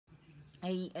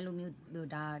အဲ့လိုမျိုး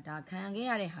ဒါခံခဲ့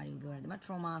ရတဲ့ဟာတွေကိုပြောတာဒီမှာ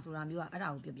trauma ဆိုတာမျိုးကအဲ့ဒါ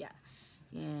ကိုပြောပြတာ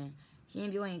ရှ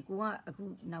င်းပြောရင်ကိုကအခု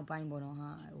နောက်ပိုင်းပေါ့နော်ဟာ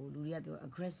ဟိုလူတွေကပြော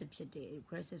aggressive ဖြစ်တယ်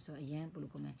aggressive ဆိုအရန်ဘယ်လို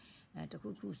ခေါ်မလဲတခု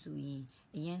ခုဆိုရင်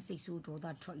အရန်စိတ်ဆိုးဒေါသ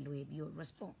ထွက်လွယ်ပြီးတော့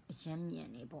response အရန်မြန်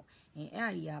နေပေါ့အဲ့ဒါ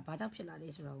တွေကဘာကြောင့်ဖြစ်လာလဲ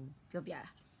ဆိုတော့ပြောပြ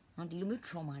တာနော်ဒီလိုမျိုး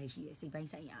trauma တွေရှိတယ်စိတ်ပိုင်း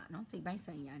ဆိုင်ရာနော်စိတ်ပိုင်း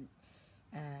ဆိုင်ရာ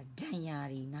ဒဏ်ရာ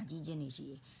တွေနာကျင်ခြင်းတွေရှိ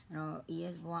တယ်အဲ့တော့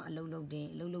AS ဘွားအလုပ်လုပ်တယ်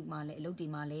အလုပ်လုပ်မှလည်းအလုပ်တွေ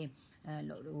မှလည်း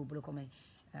ဟိုဘယ်လိုခေါ်မလဲ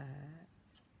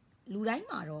လူတိုင်း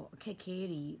မှာတော့အခက်ခဲ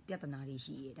တွေပြဿနာတွေ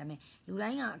ရှိတယ်ဒါပေမဲ့လူတို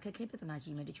င်းကအခက်ခဲပြဿနာရှိ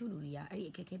မယ်တချို့လူတွေကအဲ့ဒီ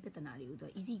အခက်ခဲပြဿနာတွေကိုသူ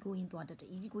easy going သွားတတ်တယ်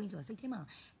easy going ဆိုတာစိတ်ထဲမှာ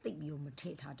တိတ်ပြီးတော့မထ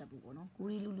ည့်ထားတတ်ဘူးပေါ့နော်ကို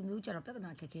ရီလူမျိုးကြတော့ပြဿနာ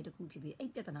အခက်ခဲတစ်ခုဖြစ်ပြီးအဲ့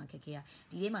ပြဿနာအခက်ခဲက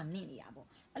ဒီထဲမှာနင့်နေတာပေါ့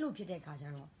အဲ့လိုဖြစ်တဲ့အခါကျ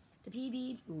တော့တဖြည်းဖြ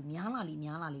ည်းဟိုများလာ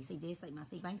လေစိတ်သေးဆိုင်မှာ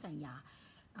စိတ်ပိုင်းဆိုင်ရာ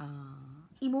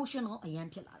emotional အရန်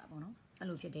ဖြစ်လာတာပေါ့နော်အဲ့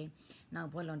လိုဖြစ်တယ်နောက်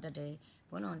ဘွဲလွန်တက်တယ်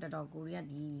ဘွဲလွန်တက်တော့ကိုရီးယား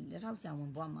ဒီလက်ထောက်ဆရာဝ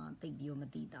န်ဘွားမှာတိတ်ပြီးတော့မ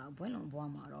သိတာဘွဲလွန်ဘွား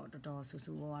မှာတော့တော်တော်ဆူ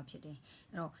ဆူဝါးဖြစ်တယ်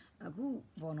အဲ့တော့အခု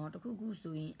ဘောနော်တခုခု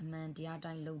ဆိုရင်အမှန်တရား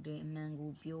တိုင်းလုပ်တယ်အမှန်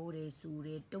ကိုပြောတယ်စူတ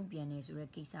ယ်တုံ့ပြန်တယ်ဆိုတဲ့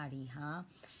ကိစ္စတွေဟာ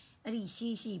အဲ့ဒီ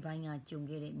ရှေ့ပိုင်းကကြုံ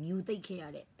ခဲ့တဲ့မြူသိပ်ခဲ့ရ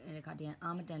တဲ့တခါတည်း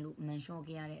အာမတန်လို့မန်လျှော့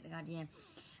ခဲ့ရတဲ့တခါတည်း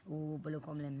ဟိုဘယ်လို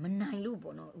ခေါ်မလဲမနိုင်လို့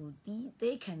ပေါ့နော်ဟိုတီး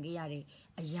သေးခံခဲ့ရတဲ့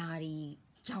အရာတွေ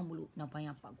ကြောင့်မလို့နောက်ပိုင်း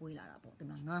ကပောက်ကွေးလာတာပေါ့ဒီ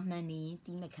မှာငါမှန်နေ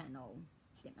တီးမခံတော့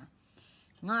ဘူးတင်လား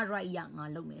ငါ right ရငါ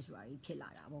လုပ်မယ်ဆိုတာကြီးဖြစ်လာ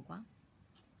တာပေါ့ကွာ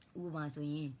ဥပမာဆို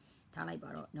ရင်ထားလိုက်ပါ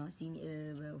တော့เนาะ senior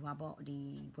ဟိုပေါ့ဒီ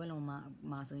ဘွဲလုံး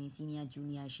မှာဆိုရင် senior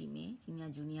junior ရှိမယ် senior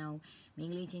junior ကိုမ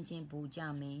င်္ဂလိချင်းဗိုလ်ကြ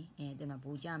မယ်တင်လား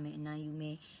ဗိုလ်ကြမယ်အနံယူမ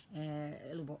ယ်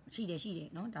အဲ့လိုပေါ့ရှိတယ်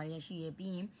เนาะဒါတွေကရှိရ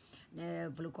ပြီးရင်ဘ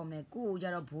ယ်လိုခေါ်မလဲကိုကြ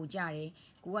တော့ဗိုလ်ကြတယ်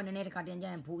ကိုကနည်းနည်းတစ်ခါတန်းကျ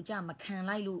ရင်ဗိုလ်ကြမခံ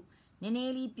လိုက်လို့နည်းန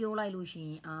ည်းလေးပြောလိုက်လို့ရှိရ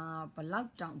င်ဘလောက်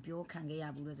တောင်ပြောခံခဲ့ရ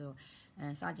ဘူးလဲဆိုတော့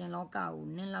စာကျင်လောကကို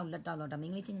နင်းလောက်လက်တောက်လောက်ဒါမ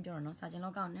င်္ဂလိချင်းပြောတော့နော်စာကျင်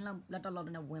လောကကိုနင်းလောက်လက်တောက်လောက်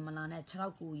နဲ့ဝင်မလာနဲ့6လော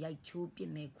က်ကိုရိုက်ချိုးပစ်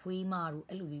မယ်ခွေးမတို့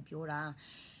အဲ့လိုတွေပြောတာ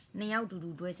နှစ်ယောက်တူ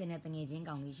တွဲစင်းတဲ့တငယ်ချင်း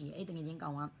ကောင်လေးရှိတယ်အဲ့တငယ်ချင်းကော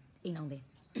င်ကအိမ်အောင်တယ်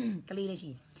ကလေးလေး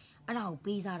ရှိတယ်အဲ့ဒါကို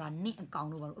ပေးစားတာနင့်အကောင်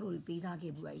တို့ဘာလို့အဲ့လိုပေးစား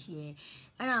ခဲ့ဘူးလဲရှိတယ်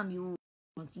အဲ့ဒါမျိုး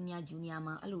senior junior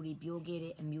မှာအဲ့လိုတွေပြောခဲ့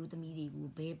တဲ့အမျိုးသမီးတွေကို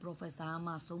ဘယ် professor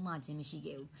မှဆုံးမခြင်းမရှိ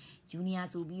ခဲ့ဘူး junior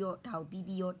ဆိုပြီးတော့ဒါကို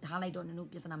ပြီးတော့ထားလိုက်တော့နင်တို့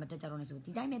ပြဿနာမတက်ကြတော့နဲ့ဆို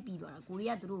ဒီတိုင်းပဲပြီးသွားတာကိုရီး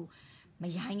ယားသူတို့မ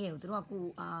ရိုင်းခဲ့ဘူးသူတို့ကကို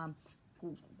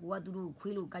ကသူတို့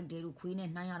ခွေးလို့ကြိုက်တယ်လို့ခွေးနဲ့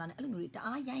နှိုင်းရတာနဲ့အဲ့လိုမျိုးတွေတ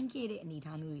အားရိုင်းခဲ့တဲ့အနေအ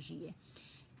ထားမျိုးတွေရှိတယ်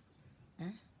ဟ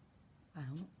မ်ဘာ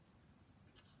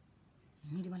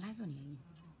လို့ဒီမှာ live လုပ်နေရင်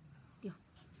ပြော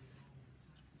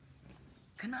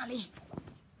ခဏလေး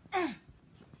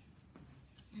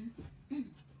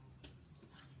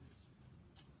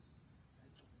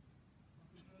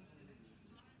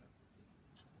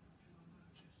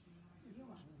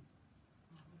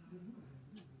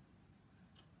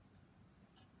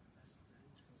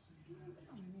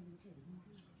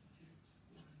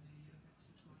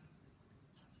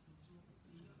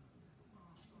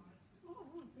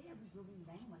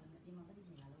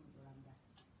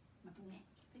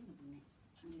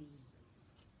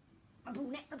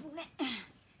အပူနဲ့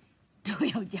တို့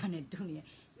ယောက်ျားနဲ့တို့နေ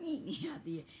ညိနေရ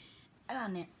သေးရဲ့အဲ့ဒါ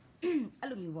နဲ့အဲ့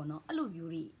လိုမျိုးပေါ့နော်အဲ့လို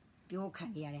မျိုးတွေပြောခံ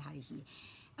ရတဲ့ဟာတွေရှိတယ်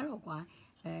အဲ့တော့ကွာ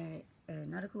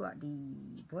နောက်တစ်ခုကဒီ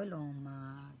ဘွဲလွန်မှာ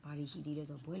ဘာတွေရှိသေးလဲ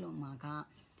ဆိုဘွဲလွန်မှာက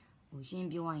ဟိုရှင်း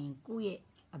ပြောရရင်ကိုယ့်ရဲ့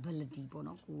ability ပေါ့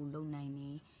နော်ကိုလုံနိုင်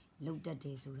နေလုံတတ်တ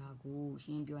ယ်ဆိုတာကို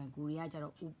ရှင်းပြောရင်ကိုရီးယားကျ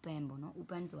တော့ open ပေါ့နော်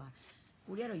open ဆိုတာ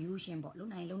ကိုရီးယားတော့ usual ပေါ့လုံ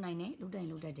နိုင်တယ်လုံတ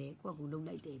တ်တယ်ကိုယ့်ကိုလုံ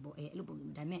လိုက်တယ်ပေါ့အဲ့လိုပုံစံ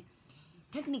ဒါပေမဲ့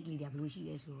technically တွေကဘယ်လိုရှိ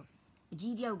လဲဆိုတော့အ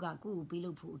ကြီးတယောက်ကကိုယ့်ကိုပေး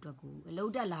လို့ဖို့အတွက်ကိုအ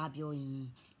လုံးတက်လာပြောရင်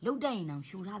လုံတက်ရင်တော့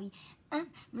ရှူထားပြီး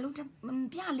မလုံတက်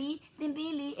ပြလေးတင်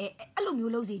ပေးလေးအဲ့လို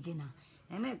မျိုးလုပ်စီချင်တာဒါ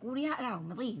ပေမဲ့ကိုရီးယားအဲ့ဒါကို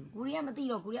မသိဘူးကိုရီးယားမသိ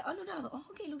တော့ကိုရီးယားလုံတက်တော့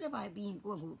ဟုတ်ကဲ့လုံတက်ပါပြီးရင်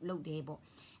ကိုယ့်ကိုလုံတယ်ပေါ့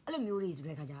အဲ့လိုမျိုးတွေဆို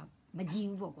တဲ့ခါကျမကြည့်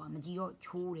ဘူးပေါ့ကွာမကြည့်တော့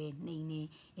ချိုးတယ်နှိမ်နေ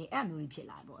အဲ့မျိုးတွေဖြစ်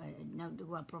လာပေါ့နောက်တစ်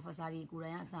ခုက professor တွေကိုယ်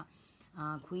တိုင်ကအစ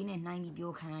ခွေးနဲ့နှိုင်းပြီး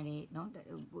ပြောခံရတယ်เนาะ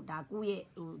ဒါကိုယ့်ရဲ့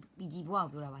ဟို PG ဘွား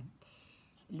ကိုပြောတာပါ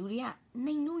လူတွေက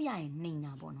နှိမ်လို့ရရင်နှိမ်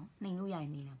တာပေါ့နော်နှိမ်လို့ရရ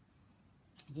င်နှိမ်တာ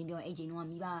အရင်ပြောအဲ့ချိန်တုန်း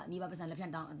ကမိဘပတ်စံလက်ဖြ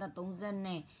တ်တောင်းအသက်30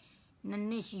နဲ့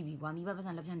နှစ်ရှိပြီကွာမိဘပတ်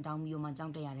စံလက်ဖြတ်တောင်းပြီးတော့မှကြော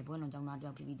င်းတက်ရတယ်ဘွဲ့လွန်ကြောင်းသားတ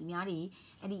ယောက်ဖြစ်ပြီးသူများတွေ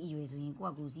အဲ့ဒီအရွယ်ဆိုရင်ကို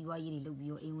ယ့်အကူစီးပွားရေးတွေလုပ်ပြီး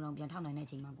တော့အိမ်ဦးတော်ပြန်ထောက်နိုင်တဲ့အ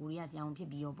ချိန်မှာကိုရီးယားဆရာဝန်ဖြစ်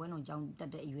ပြီးတော့ဘွဲ့လွန်ကြောင်းတ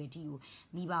က်တဲ့အရွယ်ထိကို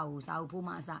မိဘကိုစာအုပ်ဖိုး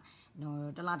မှအစနော်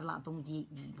တလားအသုံးကြီး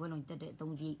ဘွဲ့လွန်တက်တဲ့အ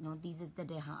သုံးကြီးနော် thesis တက်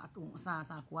တဲ့ဟာအကုန်အစ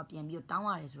ကိုကပြန်ပြီးတော့တောင်း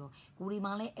ရတယ်ဆိုတော့ကိုရီ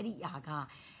မှာလည်းအဲ့ဒီအားက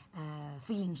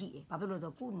feeling ရှိတယ်ဘာဖြစ်လို့လဲ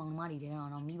ဆိုတော့ကို့မောင်နှမတွေတဲ့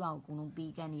တော့မိဘကိုအကုန်လုံး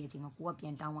ပေးကမ်းနေတဲ့အချိန်မှာကိုကပြ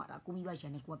န်တောင်းရတာကိုမိဘရှာ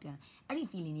နေကိုကပြန်အဲ့ဒီ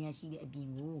feeling တွေကရှိတဲ့အပြင်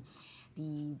ကိုဒီ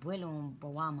ဘွဲ့လွန်ဘ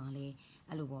ဝမှာလည်း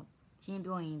အဲ့လိုပေါ့ရှင်း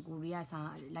ပြောရင်ကိုရီးယားစာ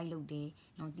လိုက်လုပ်တယ်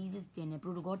နော် thesis တင်တယ်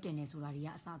protocol တင်တယ်ဆိုတာတွေက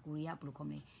အစကိုရီးယားဘယ်လိုခေါ်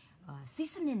မလဲ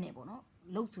season နဲ့ပေါ့နော်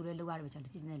look to the lower which are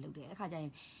sitting and look at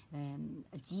Kajan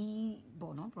G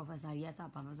Bono, Professor Yasa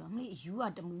so you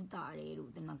are the Mutare,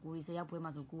 the Nakuri say up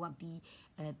Pumas who go up be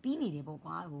Pini de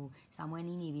Boca, who somewhere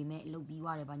in we met look be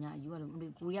Warabanya, you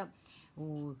are Korea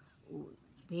who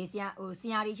Pesia or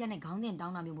Siarish and accountant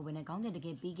down on you when accountant to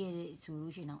get big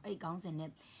solution now, 8 counts and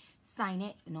net sign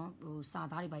it,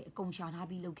 Satari by a concha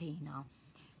happy locate now.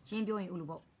 ရှင်းပြောရင်ဦးလို့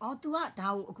ပေါ့အော် तू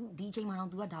ကဒါကိုအခုဒီအချိန်မှာတော့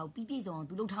तू ကဒါကိုပြီးပြည့်စုံအောင်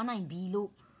तू လှုပ်ထားနိုင်ပြီလို့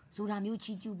ဆိုတာမျိုး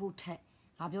ချီးကျူးဖို့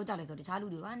ထက်ဘာပြောကြလဲဆိုတော့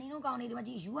တခြားလူတွေကနင်တို့ကောင်းနေဒီ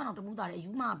မှာကြည့်ယူကတော့တမှုတာတယ်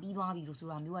ယူမှပြီးသွားပြီလို့ဆို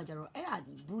တာမျိုးကကြတော့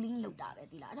အဲ့ဒါဒီ bullying လုပ်တာပဲ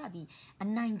သိလားအဲ့ဒါဒီ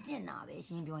အနိုင်ကျ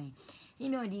င့်တာပဲရှင်းပြော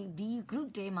ရင်ဒီ group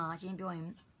တဲမှာရှင်းပြော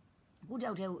ရင်ကို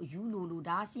တယောက်တည်းကိုအယူ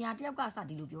လိုဒါဆရာတယောက်ကစ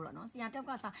ဒီလိုပြောတာနော်ဆရာတယောက်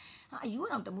ကစဟာအယူက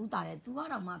တော့တမှုတာတယ် तू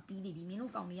ကတော့မှပြီးနေပြီမင်းတို့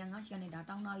ကောင်းနေရငါရှင်းနေတာ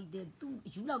တောင်းတာပြီး तू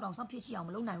အယူလောက်တောင်ဆောက်ဖြစ်ရှိအောင်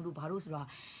မလုပ်နိုင်ဘူးလို့ဘာလို့ဆိုတာ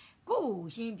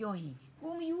ကိုရှင်းပြောရင်ကို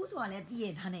မယူဆိုတာလည်းသိ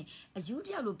ရသားနဲ့အယူ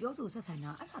တယောက်လိုပြောဆို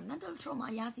ဆက်ဆံတာအဲ့ဒါ mental trauma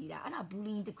ရစီတာအဲ့ဒါ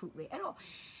bullying တခုပဲအဲ့တော့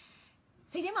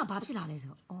စိတ်ထဲ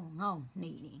မှာဘာဖြစ်လာလဲဆိုအော်ငါ့ကို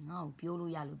နှိမ့်နေငါ့ကိုပြောလို့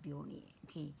ရလို့ပြောနေโ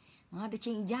อเคငါတစ်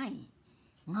ချိန်ကြရင်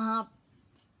ငါ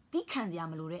တိခံ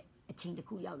စရာမလိုတဲ့အချိန်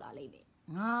တစ်ခုရောက်လာလိမ့်မယ်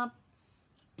ငါ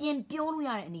ပြင်ပြောလို့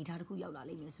ရတဲ့အနေအထားတစ်ခု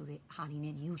ရောက်လာလိမ့်မယ်ဆိုတော့ဟာဒီ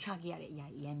နဲ့မြူချခဲ့ရတဲ့အရာ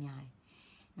ကြီးအများများတယ်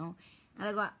နော်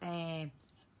အဲ့ဒါက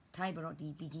ထိုင်းဘရော့ဒီ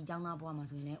PG ကျောင်းသားဘွား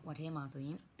မှာဆိုရင်လည်းဝတ်ထဲမှာဆို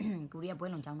ရင်ကိုရီးယား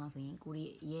ပွဲလွန်ကျောင်းသားဆိုရင်ကို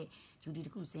ရီးယားရဲ့ duty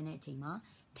တစ်ခုဆင်းတဲ့အချိန်မှာ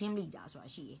team leader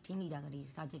ဆိုတာရှိတယ် team leader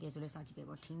ကဒီစာချက်ကဆိုလဲစာချက်က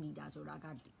ပေါ့ team leader ဆိုတာက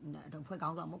တော့ဖွဲ့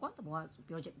ကောင်းဆောင်မဟုတ်ကွာတ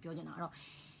ဘောပြောချင်တာအဲ့တော့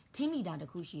team leader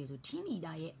တစ်ခုရှိရဆို team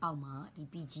leader ရဲ့အောက်မှာဒီ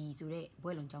PG ဆိုတဲ့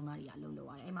ပွဲလွန်ကျောင်းသားတွေ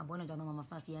အလုပ်လုပ်ရတယ်အဲ့မှာပွဲလွန်ကျောင်းသားမှာ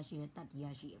first year ရှိတယ် third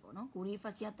year ရှိရပေါ့နော်ကိုရီးယား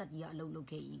first year third year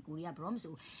အလုပ်လုပ်ခဲ့ရင်ကိုရီးယားဘရော့မ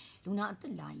ဆိုလူနာအ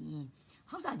သက်လာရင်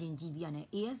ဟောက်စာချင်းကြည့်ပြီးရတယ်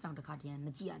AS တောင်တစ်ခါတည်း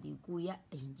မကြည့်ရသေးဘူးကိုရီးယား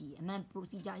အရင်ကြည့်အမှန်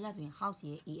procedure အရဆိုရင် house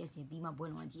ရဲ့ AS ရဲ့ပြီးမှပွဲ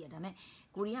လုံးကြည့်ရဒါပေ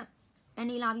မဲ့ကိုရီးယား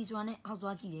အနေလာပြီးဆိုတာနဲ့ house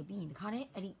သွားကြည့်တယ်ပြီးရင်တစ်ခါတည်း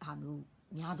အဲ့ဒီဟာမျိုး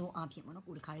များသောအားဖြ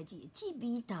င့်ပေါ့နော်ကိုတစ်ခါတည်းကြည့်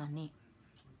ပြီးတာ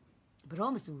နဲ့ဘ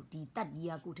ရော့မဆိုဒီ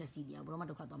တက်ကြီးကကိုထက်စီတရားဘရော့မ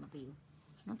ဒုက္ခသွားမပေးဘူး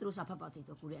နော်သူတို့စာ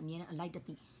ဖတ်ပါစေဆိုကိုရီးယားအမြဲတမ်းအလိုက်တ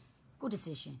သိကို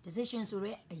decision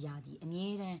ဆိုရဲအရာဒီ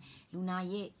အမြဲတမ်းလူနာ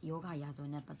ရဲ့ယောဂရာဇ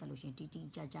ဝင်နဲ့ပတ်သက်လို့ရှင်တီတီ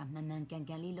ကြကြမှန်မှန်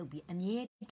ကန်ကန်လေးလုပ်ပြီးအမြဲ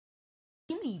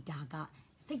team leader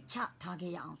ကစိတ်ချထား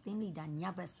ခဲ့ရအောင် team leader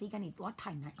ညဘက်စိတ်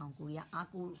ကနေသွားထိုင်နိုင်အောင်ကိုရီး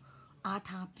ယားအား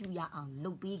ထားပြုရအောင်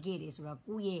လုပ်ပေးခဲ့တယ်ဆိုတော့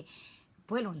ကိုယ့်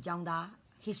ရဲ့ဘွဲလွန်ကျောင်းသား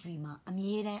history မှာအ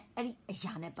မြဲတမ်းအဲ့ဒီ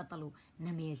အရာနဲ့ပတ်သက်လို့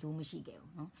နာမည်ဆိုးမရှိခဲ့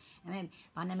ဘူးเนาะဒါပေမဲ့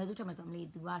ဘာနာမည်ဆိုးထမဆိုမလေး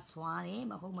तू ကစွာ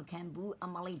တယ်မဟုတ်မခံဘူး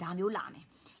အမလေးဒါမျိုးလာ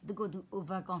မယ်သူက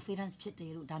over confidence ဖြစ်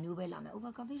တယ်လို့ဒါမျိုးပဲလာမယ်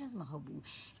over confidence မဟုတ်ဘူး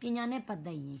ပညာနဲ့ပတ်သ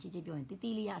က်ရင်ရှင်းပြော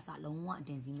ရင်တိတိလေးရအစလုံးဝ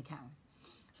အတင်စီမခံဘူး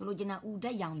ဆိုလို့ကျင်ဦးတ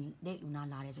က်ရောင်တဲ့လူနာ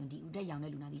လာတယ်ဆိုရင်ဒီဦးတက်ရောင်တဲ့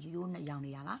လူနာဒီရိုးနဲ့ရောင်နေ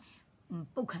တာ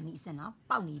လားပုတ်ခဏီအစင်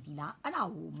လားပေါက်နေပြီလား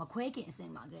အဲ့ဒါကိုမခွဲခင်အ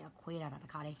စင်မှာကလေးခွဲတာတ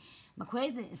ခါတည်း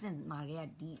မခွဲစဉ်အစင်မှာကလေး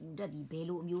ဒီဦး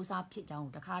တက်ဒီဘဲလို့အမျိုးအစားဖြစ်ကြောင်း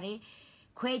တခါတ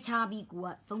ည်းခွဲခြားပြီးကိုက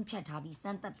သုံးဖြတ်ထားပြီးစ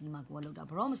မ်းသက်ပြီးမှကိုက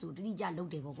လောက်တာဘရော့မဆိုတိတိကျလုပ်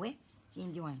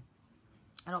တယ်ပေါ့ကွယ်ရှင်းပြော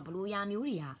ရင်အဲ့တော့ဘလူးရာ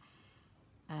မျိုးတွေ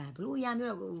ကဘ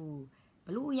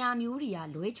လူးရာမျိုးတွေက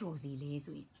လွဲချော်စီလဲ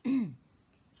ဆိုရင်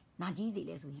နာကြီးစီ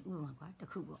လဲဆိုရင်ဥပမာကွာတ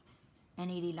ခုပေါ့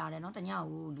အနေတွေလာတယ်เนาะတ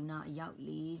ညကိုလူနာအယောက်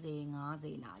40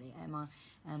 50လာတယ်အဲမှာ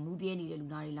မူးပြဲနေ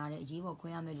တဲ့လူနာတွေလာတယ်အ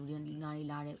ရေးပေါ်ခွဲရမယ့်လူနာတွေ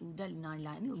လာတယ်ဦးတက်လူနာ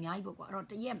တွေလာတယ်အမျိုးအများကြီးပေါ့ကွာ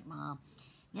အဲ့တော့တရက်မှာ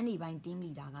ညနေပိုင်း team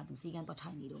leader ကသူစီက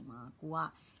န်းတော့ထိုင်နေတော့မှာကို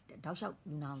ကတောက်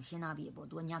လျှောက်လူနာကိုရှင်းထားပြီးပေါ့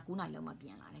သူကည9နာရီ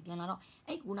လောက်မှပြန်လာတယ်ပြန်လာတော့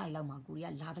အဲ့9နာရီလောက်မှာကိုရီး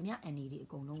ယားလာသမျှအနေတွေအ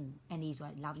ကုန်လုံးအနေဆို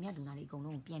တာလာသမျှလူနာတွေအကုန်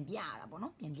လုံးပြန်ပြ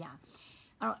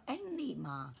ရတာပေါ့နော်ပြန်ပြအဲ့တော့အဲ့နေ့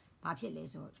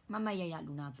မှာဘာဖြစ်လဲဆိုတော့မတ်ရ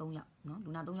လူနာ3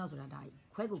ယောက်နော်လူနာ3ယောက်ဆိုတာဒါ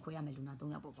ခွဲကိုခွဲရမယ်လူနာ3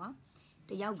ယောက်ပေါ့ကွာ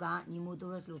တယောက်က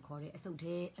pneumothorax လို့ခေါ်တဲ့အဆု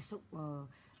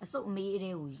တ်အမေး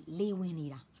တဲ့ကိုလေ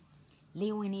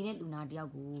ဝင်နေတဲ့လူနာတယောက်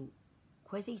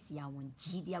ကိုခွဲစိတ်ဆရာဝန်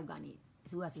ကြီးတယောက်ကနေအ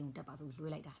စိုးရစီရင်တက်ပါဆိုလွှဲ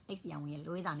လိုက်တာအဲ့ဆရာဝန်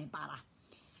ရဲ့လွှဲစာနဲ့ပါတာ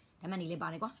ဒါမှနေလေပါ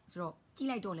တယ်ကွာဆိုတော့ကြည့်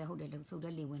လိုက်တော့လေဟုတ်တယ်ဆုတ်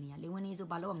တဲ့လေဝင်နေ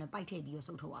ဆိုဘာလို့မလဲပိုက်ထ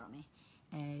ည့်ပြီးတော့ဆုတ်ထုတ်ရတော့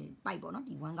မယ်ပိုက်ပေါ့နော်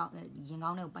ဒီဝမ်းကောင်းရင်ကော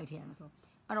င်းတဲ့ကိုပိုက်ထည့်ရမှာ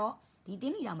ဆိုအဲ့တော့ဒီ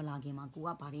တင်းလီတာမလာခင်မှာကို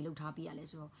ကဘာတွေလုပ်ထားပြရလဲ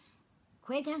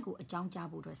ဆိုတော့ခွဲခန်းကိုအကြော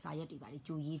င်းကြားဖို့အတွက်စာရက်တွေပါ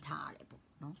ကြိုရေးထားရတယ်ပေါ့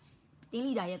နော်တင်း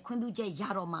လီတာရဲ့ခွင့်ပြုချက်ရ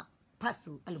တော့မှ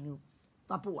ဖတ်စုအဲ့လိုမျိုး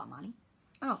သွားပို့ရမှာလေ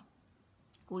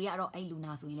အဲ့တော့ကိုရီးယားတော့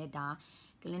အဲ့လူနာဆိုရင်လည်းဒါ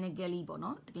clinically ပေါ့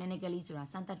နော် clinically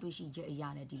ဆိုတာစမ်းသပ်တွေ့ရှိချက်အရာ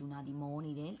နဲ့ဒီလူနာဒီမော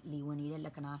နေတယ်လေဝင်နေတဲ့လ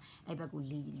က္ခဏာအဲ့ဘက်ကို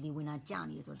လေ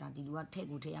ဝင်တာကျနေတယ်ဆိုတာဒီလူကထည့်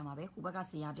ကိုထည့်ရမှာပဲဟိုဘက်က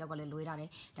ဆရာတယောက်ကလည်းလွှဲထားတယ်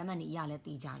ဓာတ်မှန်နေအရာလ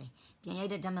ည်းသိကြတယ်ပြန်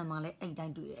ရိုက်တဲ့ဓာတ်မှန်မှာလည်းအဲ့တိုင်း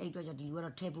တွေ့တယ်အဲ့အတွက်ကြောင့်ဒီလူ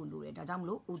ကတော့ထည့်ဖို့လိုတယ်ဒါကြောင့်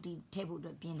မလို့ OT ထည့်ဖို့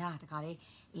အတွက်ပြင်ထားတခါတည်း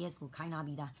AS ကိုခိုင်းထား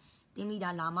ပြီးသားတ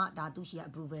င်းလီတာလာမှဒါသူရှိရ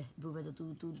approval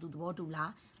ဆိုသူသ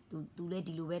ဘောတူလားသူလည်း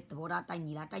ဒီလိုပဲသဘောထား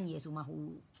တိုက်ညီလားတိုက်ညီရဆိုမှဟို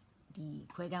ဒီ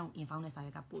ခွဲကန်းကို inform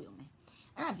နဲ့စာရွက်ကပို့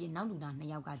ရုံပဲအဲ့ဒါပြင်နောက်လူနာ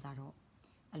2ယောက်ကကြတော့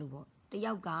အဲ့လိုပေါ့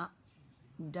တယောက်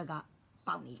ကဦးတက်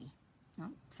ကပေါက်နေ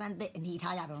ပြီနော်စမ်းသက်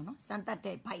အနေထားရတော့နော်စမ်းသက်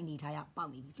တဲ့ဘိုက်အနေထားရပေါက်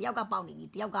နေပြီတယောက်ကပေါက်နေပြီ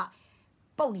တယောက်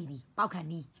ကပုတ်နေပြီပေါက်ခ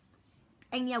ဏနီး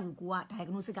အဲ့နှစ်ယောက်ကိုက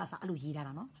diagnosis ကစအဲ့လိုရေးထား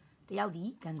တာနော်တယောက်ဒီ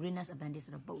gangrenous appendix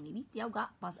ဆိုတော့ပုတ်နေပြီတယောက်က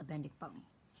pars appendix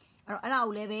ပေါက်နေအဲ့တော့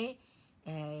အဲ့ဒါကိုလည်းပဲ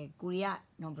ကိုရီး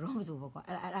ယားနော်ဘယ်တော့မဆိုပေါ့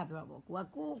ကွာအဲ့ဒါပြောတော့ပေါ့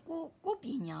ကိုပ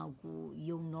ညာ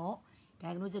ကိုယုံတော့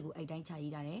diagnosis ကိုအဲ့တိုင်းချ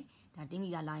ရေးထားတယ်ဒါတ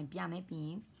င်းလီလာလာရင်ပြ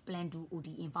မယ်ပြီးရင် plan to OD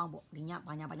inform ပေါ့ဒီ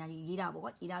ညဘာညာရေးတာပေါ့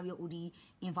ကွာရေးတာပြီး OD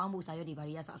inform ဖို့စာရွက်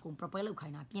တွေဘာတွေကစအကုန် prepare လုပ်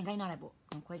ခိုင်းတာပြင်ခိုင်းထားတယ်ပေါ့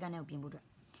ခွဲကန်းတဲ့ကိုပြင်ဖို့အတွက်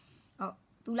ဟုတ်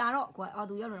သူလာတော့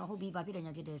ကွာသူရောက်တော့ဟုတ်ပြီဘာဖြစ်တယ်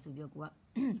ညာဖြစ်တယ်ဆိုပြီးကိုက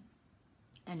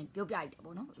အဲ့ပြောပြလိုက်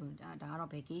တယ်ပေါ့နော်ဒါကတော့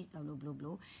ဘယ် case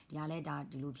ဘလို့ဒီကလည်းဒါ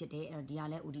ဒီလိုဖြစ်တယ်အဲ့တော့ဒီက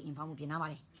လည်း OD inform ကိုပြင်ထားပါ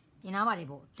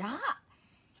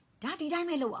တယ်ပေါ့ဒါဒီတို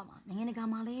င်းပဲလုပ်ရမှာနိုင်ငံ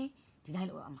တကာမှာလည်းဒီတိုင်း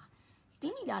လုပ်ရမှာ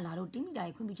တင်းမီတာလာတော့တင်းမီတာ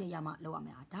ရဲ့ခွင့်ပြုချက်ရမှလုပ်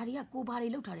ရမှာဒါတွေကကိုဘာတွေ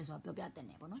လုပ်ထားတယ်ဆိုတာပြောပြတဲ့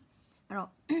နေပေါ့နော်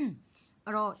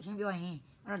အဲ့တော့ရှင်းပြော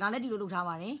ရင်အဲ့တော့ဒါလည်းဒီလိုလုပ်ထား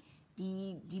ပါ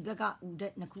တယ်ဒီဘက်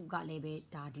ကဦးတဲ့နှစ်ခုကလ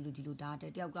ည်းပဲဒါဒီလိုဒါ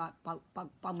တယောက်ကပေါ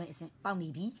က်မဲ့အဆင့်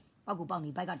ပေါက်နေပြီ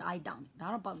ပေါက်နေဘက်ကတအားတောင်းတယ်ဒါ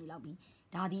တော့ပေါက်နေလောက်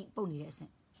ပြီဒါဒီပုတ်နေတဲ့အဆ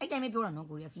င့်အဲ့တိုင်းပဲပြောတာနော်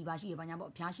ကိုရီးယား fever ရှိရပါညာပေါ့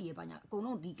အဖျားရှိရပါညာအကုန်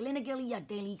လုံးဒီ clinically ရ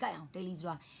daily ကိုက်အောင် daily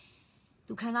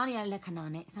ဆိုတာသူခံစားနေရတဲ့လက္ခဏာ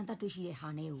နဲ့စမ်းသပ်တွေ့ရှိတဲ့ဟာ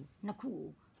နဲ့ကိုနှစ်ခု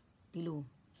ကိုဒီလို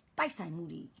တိုက်ဆိုင်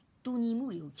မှုတွေတူညီ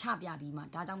မှုတွေ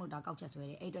ကိုချပြပြီးမှဒါကြောင့်လို့ဒါကောက်ချက်ဆွဲ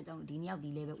တယ်အဲ့အတွက်ကြောင့်ဒီနှစ်ယောက်ဒီ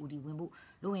level OD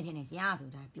ဝင်ဖို့လိုဝင်ထင်နေစရာဆို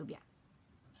တာပြောပြ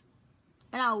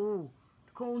အဲ့ဒါကို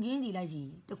ခုံချင်းစီ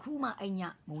လိုက်စီတခုမှအိမ်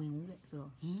ညမဝင်ဘူးတဲ့ဆို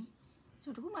တော့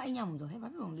ဆိုတခုမှအိမ်ညမဝင်ဆို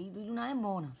ဟဲ့ဘာဖြစ်လို့ဒီလူနာနဲ့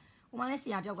မောနာဟိုမှာလည်းဆ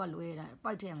ရာတယောက်ကလွဲတာ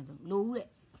ပိုက်ထည့်ရမှာဆိုလိုဘူး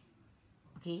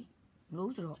တဲ့โอเคမ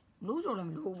လို့ဆိုတော့လ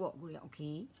ည်းမလို့ပေါ့ကိုရโอเค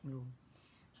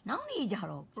မလို့နောက်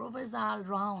နေ့ကျတော့ professor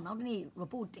round နောက်နေ့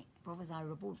reporting professor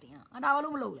reporting ဒါဘာ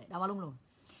လို့မလုပ်လဲဒါဘာလို့မလုပ်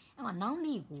အဲ့မှာ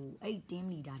နောက်နေ့ကိုအဲ့ဒီ team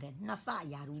leader တဲ့နှစ်ဆ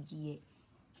ရာထူးကြီးရဲ့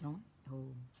နော်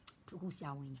ဟိုသူခုဆရာ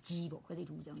ဝန်ကြီးပေါ့ခွဲစိတ်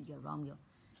ထူးဆရာဝန်ကြီး round ပြော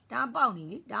ဒါ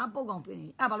ပေါက်နေလေဒါပုတ်ကောင်ပြနေ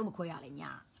အဲ့ဘာလို့မခွဲရလဲ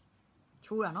ညာ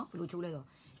ချိုးတာနော်ဘယ်လိုချိုးလဲ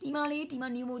ဆိုဒီမှာ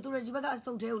pneumothorax ဘက်က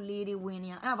အဆုတ်သေးကိုလေတွေ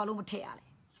ဝင်နေတာအဲ့ဘာလို့မထည့်ရလဲ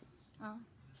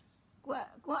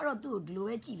ကိုကတော့သူ့ကိုဒီ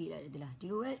လိုပဲကြည့်ပေးလိုက်တယ်ဒီလားဒီ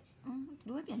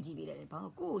လိုပဲပြန်ကြည့်ပေးလိုက်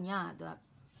တယ်ဘာလို့ကိုညာသူက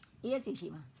ASC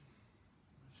ရှိမှာ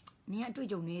နင်က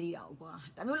အတွေ့အကြုံနေသေးတာကွာ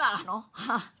ဒါမျိုးလာတာနော်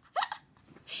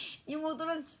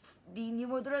pneumothorax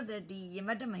ဒီရမ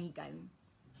တ်တမန်ကြီး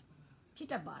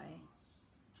ကိုင်ဖြစ်တတ်ပါတယ်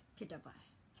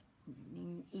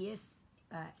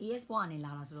AS ဘွား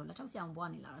ကနေလာတာဆိုတော့လက်ထောက်ဆရာဘွားက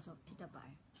နေလာတာဆိုတော့ဖြစ်တတ်ပါ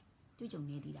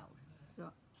တယ်တွေ့ကြုံနေသေးတာပေါ့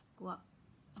ဆိုတော့ကို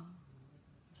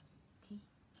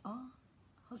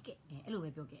ကဟုတ်ကဲ့အဲ့လိုပဲ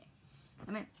ပြော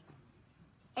ခဲ့ဒါပေမဲ့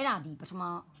အဲ့ဒါဒီပ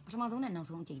ထမဆုံးနဲ့နောက်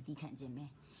ဆုံးအချိန်ပြီးခန့်ခြ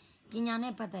င်းပဲပညာ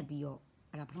နဲ့ပတ်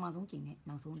သက်ပြီးတော့အဲ့ဒါပထမဆုံးချိန်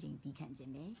နဲ့နောက်ဆုံးချိန်ပြီးခ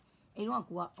န့်ခြင်းပဲ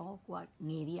အဲ့တော့ကိုကင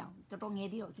ယ်သေးအောင်တော်တော်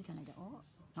ငယ်သေးတော့အသိခံလိုက်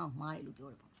တယ်ငါမှားတယ်လို့ပြော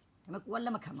တယ်ပေါ့ဒါပေမဲ့ကိုက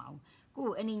လက်မခံပါဘူးကို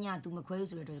ကိုအနေညာသူမခွဲ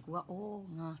ဘူးဆိုတဲ့အတွက်ကိုက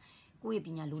ငါကိုရဲ့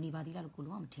ပညာလိုနေပါသေးလားလို့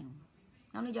ကိုလုံးဝမထင်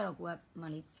ဘူးနောက်နေ့ကျတော့ကို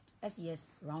ကမှလေး SCS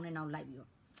round နဲ့နောက်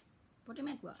လိုက်ပြီးတော့ပေါ်တင်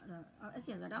မဲ့ကိုက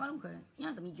SCS ကဒါမှမဟုတ်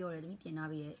ညသမီးပြောတယ်သမီးပြင်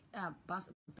ထားပြီးရဲ့အဲ့ bus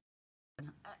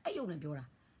အဲ့ရုံ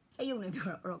နဲ့ပြောတာအဲ့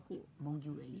တော့ကိုမုံ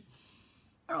ကျူတယ်လी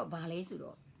အဲ့တော့ဘာလဲဆို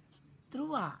တော့သူတို့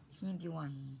ကရှင်းပြော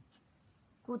ရရင်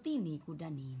ကိုတိနေကို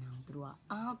တက်နေအောင်သူတို့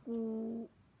ကအာကို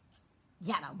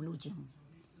ရတာမလို့ခြ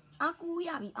င်းအာကို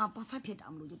ရပြီperfect ဖြစ်တာ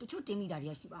မလို့တချို့တင်းမိတာတွေ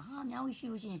ကရှိပါဟာအများကြီးရှိ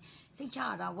လို့ရှိရင်စိတ်ချ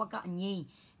ရတာဝက်ကအငိ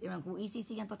မ့်ဒီမှာကို ECC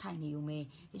ကတော့ထိုင်နေုံပဲ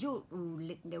တချို့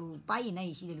ဟိုပိုင်းရင်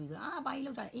နိုင်ရှိတယ်လို့ဆိုပိုင်း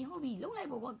လောက်တာအေးဟုတ်ပြီလုံးလိုက်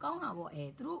ပေါ့ကွာကော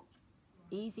င်းတာပေါ့သူတို့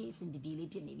ECC အစင်တပြေ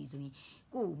လေးဖြစ်နေပြီဆိုရင်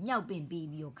ကိုမြောက်ပင်ပြီး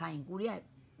တော့ခိုင်းကိုတွေ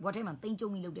ကဝက်ထဲမှာတိမ့်ကျုံ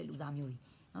မိလုပ်တဲ့လူသားမျိုးတွေ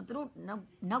နော်သူတို့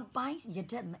နောက်ပိုင်းရ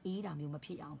တက်မအေးတာမျိုး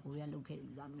မဖြစ်အောင်ကိုတွေကလုပ်ခဲ့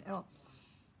တယ်လူသားမျိုးအဲ့တော့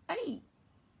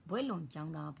အဲ့ဒီဘွဲလွန်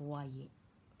ចောင်းသားဘွားရဲ့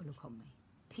ဘယ်လိုခေါ်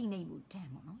မလဲဖိနှိပ်မှုတန်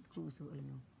ပေါ့နော်ခုဆိုအဲ့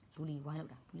လိုမျိုးဘူလီဝိုင်း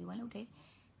လုပ်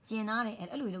တယ်ကျင်သား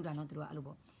တယ်အဲ့လိုလုပ်တာနော်သူတို့ကအဲ့လို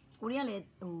ပေါ့ကိုရီးယားလ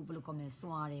ည်းဟိုဘယ်လိုခေါ်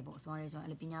မလဲစွာတယ်ပေါ့စွာတယ်ဆိုတော့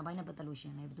အဲ့လိုပညာပိုင်းနဲ့ပတ်သက်လို့ရှ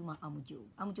င်လည်းဘယ်သူမှအောက်မကျိုး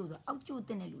ဆိုအောက်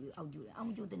ကျိုးတဲ့လူတွေအောက်ကျိုးတယ်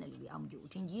အောက်မကျိုးတဲ့လူတွေအောက်မကျိုး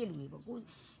အထင်ကြီးတဲ့လူတွေပေါ့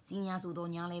ကိုစီညာဆိုတော့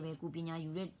ညာလည်းပဲကိုပညာယူ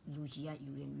တဲ့လူရှိ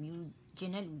ရယူတယ်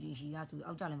မြူကျင်တဲ့လူတွေရှိရဆို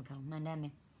အောက်ကြလည်းမခံဘူးမှန်တယ်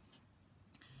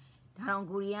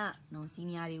မယ်ဒါတော့ကိုရီးယားနော်စီ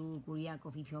နီယာတွေကိုကိုရီး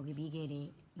ယားကော်ဖီဖြော်ပေးခဲ့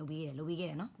တယ်လုပ်ပေး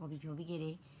ခဲ့တယ်နော်ကော်ဖီဖြော်ပေးခဲ့တ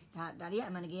ယ်ဒါတွေက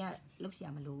အမှန်တကယ်ကလုပ်เสีย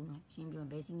မလို့နော်ရှင်းပြော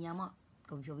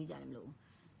ဘယ်စီနီယာမှကော်ဖီဖြော်ပေးကြတယ်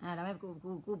မလို့ဒါပေမဲ့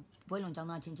ကိုဘွဲလွန်ចောင်း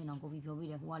သားချင်းတော့ကော်ဖီဖြော်ပေး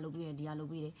တယ်ဟိုကလုပ်ပေးတယ်ဒီကလုပ်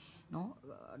ပေးတယ်နော်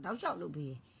တောက်လျှောက်လုပ်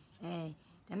ပေးတယ်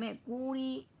ဒါပေမဲ့ကိုရီ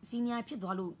စီနီယာဖြစ်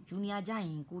သွားလို့ဂျူနီယာကြရ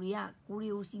င်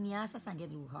ကိုရီကိုစီနီယာဆက်ဆံခဲ့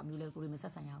တယ်လို့ဟာမျိုးလဲကိုရီမ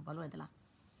ဆက်ဆံရအောင်ဘာလို့လဲတ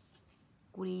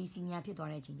လားကိုရီစီနီယာဖြစ်သွား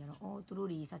တဲ့အ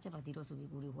ချိန်ကျတော့သူတို့တွေစာချက်ပါစီတော့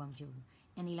ဆိုပြီးကိုရီဟိုကမဖြစ်ဘူး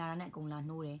အနီလာတာနဲ့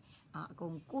အကုန်လာနှိုးတယ်အကု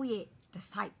န်ကိုရဲ့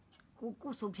decide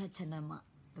ကိုဆုံးဖြတ်ချက်နဲ့မှ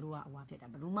သူတို့ကဟိုဖြစ်တာ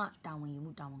ဘယ်သူမှတာဝန်ယူ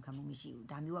မှုတာဝန်ခံမှုမရှိဘူး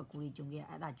ဒါမျိုးကကိုရီကြုံခဲ့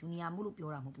အဲ့ဒါဂျူနီယာ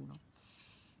မှုလို့ပြောတာမဟုတ်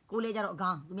ဘူးနော်ကိုလေးကြတော့အ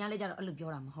ကောင်သူများလေးကြတော့အဲ့လိုပြော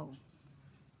တာ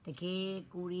မဟုတ်တ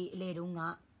ကယ်ကိုရီအလေတုံးက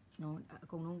နော်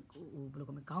အကုန်လုံးဟိုဘယ်လို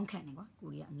ကောခေါင်းခံနေကွာ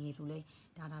ကိုရီကအငယ်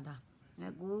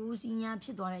ဆိုလဲဒါကိုစီညာဖြ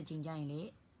စ်သွားတဲ့အချိန်ကျရင်လေ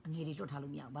ငယ်လေးလွတ်ထား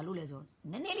လို့မရဘူးဘာလို့လဲဆို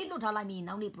နည်းနည်းလေးလွတ်ထားလိုက်ပြီး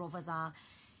နောက်နေ့ professor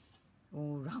ဟို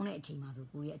round တဲ့အချိန်မှာဆို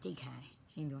ကိုရီးအကျိတ်ခံရတယ်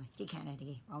ရှင်းပြောကျိတ်ခံရတယ်တ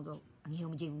ကယ်ဘာလို့ဆိုအငယ်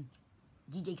ကိုမကြည့်ဘူး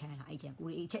ကြီးကျိတ်ခံရတာအဲ့ချိန်ကို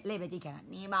ရီးအချက်လဲပဲကျိတ်ခံတာ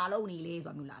နေပါလုံးနေလေ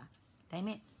ဆိုတာမျိုးလာတာဒါပေ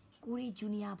မဲ့ကိုရီး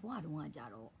junior ဘွားတုန်းကကြ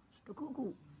တော့တခုခု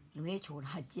လွဲချော်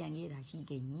တာကြံခဲ့တာရှိ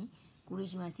ခဲ့ရင်ကိုရီး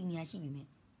ရှိမှ senior ရှိပြီမဲ့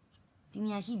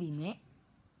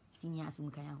senior အဆူ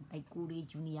ခံရအောင်အဲ့ကိုရီး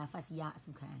junior first year အ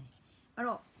ဆူခံရတယ်အဲ့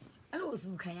တော့အဲ့လိုအဆူ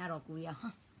ခံရတော့ကိုရီးကဟာ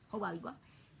ဟုတ်ပါပြီကွာ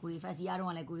ကိုရီး first year တုန်း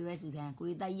ကလည်းကိုရီးပဲဆူခံကို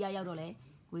ရီးတက်ကြီးရောက်တော့လဲ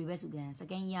ကိုရီးပဲဆူခံ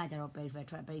second year ကျတော့ peripheral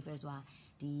track peripheral ဆိုတာ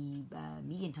ဒီ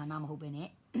မိခင်ဌာနမဟုတ်ပဲနဲ့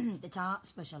တခြား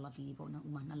specialty တွေပေါ့နော်ဥ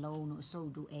မာနှလုံးတို့အဆုပ်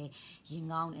တို့ရင်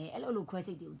ကောင်းအဲ့လိုခွဲ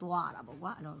စိတ်တွေကိုသွားရတာပေါ့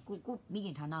ကွာအဲ့တော့ကိုမိခ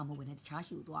င်ဌာနမဟုတ်ပဲနဲ့တခြား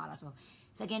ရှိကိုသွားရတာဆိုတော့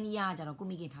second year ကျတော့ကို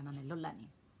မိခင်ဌာနနဲ့လွတ်လပ်နေ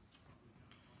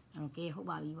အဲ့တော့ကဲဟုတ်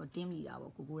ပါပြီပေါ့ team leader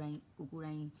ပေါ့ကိုကိုတို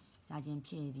င်းစာချင်း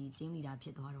ဖြစ်ပြီး team leader ဖြ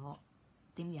စ်သွားတော့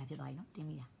team leader ဖြစ်သွားပြီနော် team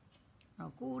leader အဲ့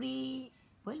တော့ကိုရီ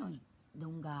ဘွဲလွန်တု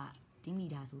န်းက team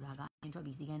leader ဆိုတာကအင်ထွက်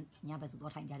ပြီးစီကံညဘက်ဆို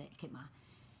တော့ထိုင်ကြတဲ့အခက်မှာ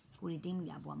ကိုရီ team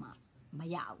leader ဘွားမှာမ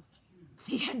ရဘူး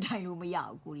စီကံထိုင်လို့မရ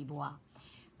ဘူးကိုရီဘွား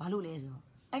ဘာလို့လဲဆိုတော့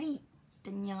အဲ့ဒီတ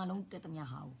ညာလုံးတက်သမျှ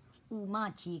ဟာဥမ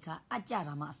ချီခါအကြ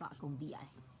တာမှအစအကုန်သိရတ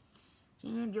ယ်ရှ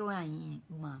င်းပြောရရင်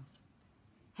ဥမာ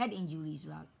head injury ဆို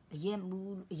တာအရက်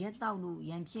တောက်လို့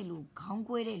ရန်ဖြစ်လို့ခေါင်း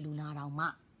ကွဲတဲ့လူနာတောင်မှ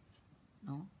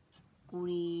နော်ကို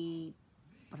ရီ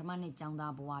ပထမနှစ်ကျောင်း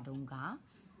သားဘဝတုန်းက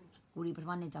ကိုရီပထ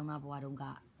မနှစ်ကျောင်းသားဘဝတုန်းက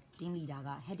team leader က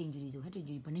head injury ဆို head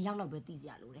injury ဘယ်နှစ်ယောက်လောက်ပဲသိစ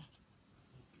ရာလိုတယ်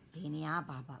ဒီနေရာ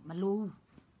ဘာမလို့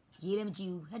ရေးလည်းမကြည့်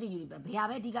ဘူး head injury ဘယ်ဟာ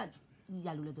ပဲအဓိကသိစ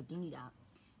ရာလိုလဲဆို team leader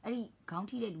အဲ့ဒီခေါင်း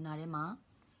ထိတဲ့လူနာထဲမှာ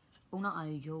အုံနောက်အာ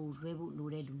ရုံကျိုးလွှဲဖို့လို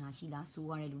တဲ့လူနာရှိလားစိုး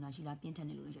ရတဲ့လူနာရှိလားပြင်းထန်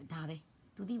တဲ့လူနာရှိဒါပဲ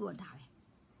သူသိဖို့ဒါပဲဒါ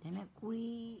ပေမဲ့ကိုရီ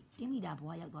team leader ဘဝ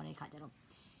ရောက်သွားတဲ့ခါကျတော့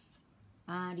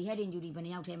ဒီ head injury ဘယ်နှ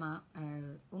စ်ယောက်ထဲမှာ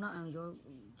အုံနောက်အာရုံကျိုး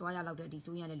သွားရလောက်တဲ့ဒီ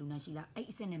စိုးရတဲ့လူနာရှိလားအဲ့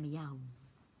အစ်စ်နဲ့မရဘူး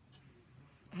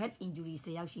head injury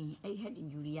 10ယောက်ရှိရင်အဲ့ head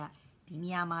injury ကဒီနေ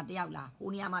ရာမှာတယောက်လားဟို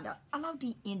နေရာမှာတော့အဲ့လောက်ဒီ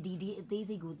NDD အသေး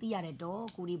စိတ်ကိုသိရတဲ့တော့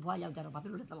ကိုရီဘွားရောက်ကြတော့ဘာဖြ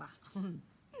စ်လို့လဲသလား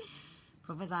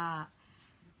professor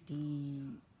ဒီ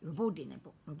report တင်နေ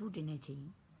ပေါ့ report တင်တဲ့ချိန်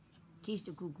case တ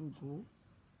စ်ခုကို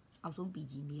အောက်ဆုံး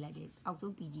PG မေးလိုက်တယ်အောက်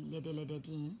ဆုံး PG လက်တယ်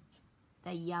ပြင်းတ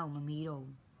က်ရအောင်မမေးတော့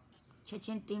ဘူးချက်ချ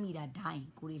င်းတင်းမိတာဒိုင်း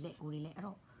ကိုရီလက်အဲ့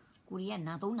တော့ကိုရီက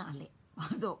နာသုံးနာလက်ဘာ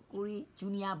လို့ကိုရီ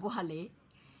junior ဘွားလေ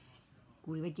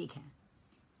ကိုရီပဲကြိတ်ခံ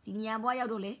စီနီယာဘွားရောက်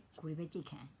တော့လေကိုရီပဲကြိတ်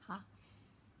ခံဟာ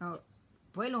တော့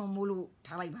ဘွဲလွန်မို့လို့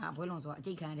ထားလိုက်ပါဘွဲလွန်ဆိုတော့အ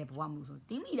ကြိတ်ခံရတဲ့ဘဝမို့ဆို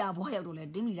တင်းမီတာဘွားရောက်တော့လေ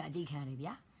တင်းမီတာအကြိတ်ခံရတယ်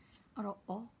ဗျာအဲ့တော့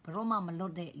ဘရောမမလွ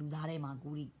တ်တဲ့လူသားထဲမှာ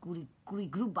ကိုရီ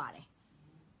group ပါတယ်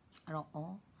အဲ့တော့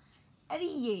အဲ့ဒီ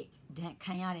ရေ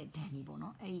ခံရတဲ့ဒဏ်ကြီးပေါ့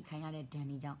နော်အဲ့ဒီခံရတဲ့ဒဏ်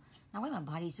ကြီးကြောင့်နောက်ပိုင်းမှာ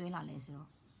ဘာတွေဆွဲလာလဲဆိုတော့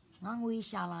ငါငွေ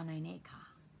ရှာလာနိုင်တဲ့အခါ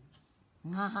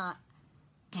ငါဟာ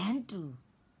ဒဏ်တူ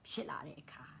ဖြစ်လာတဲ့အ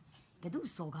ခါဘယ်သူ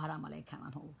စော်ကားတာမှလည်းခံမှာ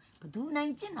မဟုတ်ဘူးဘယ်သူနို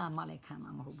င်ကျင့်တာမှလည်းခံ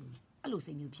မှာမဟုတ်ဘူးအဲ့လို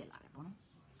စိတ်မျိုးဖြစ်လာတယ်ပေါ့နော်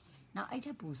နောက်အဲ့ထ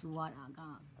က်ပူဆိုးရတာက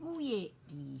ကိုယ့်ရဲ့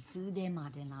ဒီ field ထဲမှာ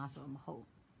တင်လားဆိုတော့မဟုတ်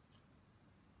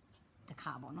တ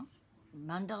ခါပေါ့နော်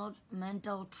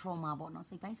mental trauma ပေါ့နော်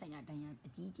စိတ်ပိုင်းဆိုင်ရာတန်ရာအ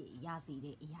ကြီးကြီးရစေ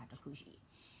တဲ့အရာတစ်ခုရှိတယ်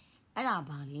အဲ့ဒါ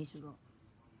ဘာလဲဆိုတော့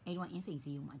အဲ့တော့အင်းစိန်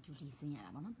စေးရုံမှာ duty ဆင်းရတာ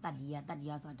ပေါ့နော်တတ္တိ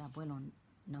ယဆိုတာဘွဲလွန်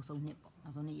နောက်ဆုံးနှစ်ပေါ့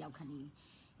နောက်ဆုံးနှစ်ရောက်ခဏနေ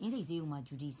အင်းစိန်စေးရုံမှာ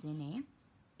duty ဆင်းတယ်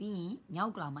ပြီးရင်မြော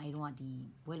က်ကလာမှာအဲ့တော့ဒီ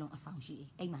ဘွဲလွန်အဆောင်ရှိတယ်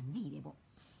အဲ့မှာနေတယ်ပေါ့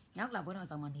မြောက်ကလာဘွဲလွန်အ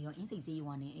ဆောင်မှာနေတော့အင်းစိတ်စေး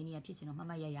ရွာနေအိန္ဒိယဖြစ်ချင်တော့မှ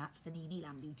တ်ရစနေနေ့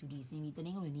လားမသိဘူးဂျူဒီဆင်းပြီးတန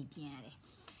င်္ဂနွေနေ့ပြန်ရတယ်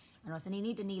အဲ့တော့စနေ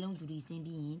နေ့တနေ့လုံးဂျူဒီဆင်း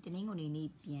ပြီးရင်တနင်္ဂနွေနေ့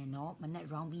ပြန်တော့မနက်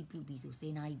round ပြီးပြုတ်ပြီးဆိုစေ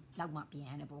နားလောက်မှပြန်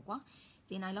ရတယ်ပေါ့ကွာ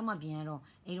စေနားလောက်မှပြန်ရတော့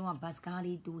အဲ့တော့ဘတ်ကား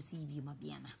လေးတိုးစီးပြီးမှပြ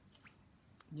န်တာ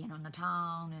ပြန်တော့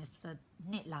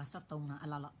2012လား73လားအဲ့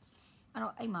လောက်အဲ့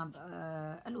တော့အဲ့မှာ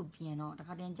အဲ့လိုပြန်တော့တ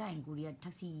ခါတည်းကြာရင်ကိုရီးယားတ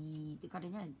က္ကစီတခါတ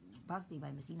ည်းကျရင်ဘတ်တွေပို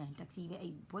င်းမစီးနိုင်တက္ကစီပဲ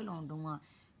အဲ့ဘွဲလွန်တုံးက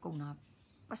ကုန်တာ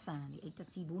ပတ်စံလေအဲ့တက္က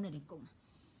စီဘိုးနဲ့တင်ကုန်တာ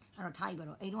အဲ့တော့ထားပြီ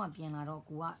တော့အဲ့တော့ပြန်လာတော့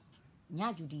ကိုကည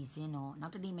ဂျူတီစင်းတော့နော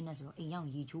က်တနေ့မနေ့ဆိုတော့အိမ်ရောက်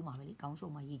ရေချိုးမှာပဲလေခေါင်းရှုံ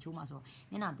မှာရေချိုးမှာဆိုတော့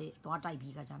မျက်နှာသေးသွားတိုက်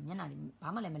ပြီးကကြမျက်နှာတွေဘာ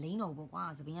မှလည်းမလိမ့်တော့ဘူးပေါ့ကွာ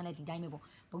စပင်းကလည်းဒီတိုင်းပဲပေါ့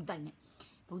ဘုတ်တိုက်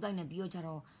နဲ့ပြီးတော့ကြ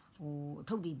တော့ဟိုအ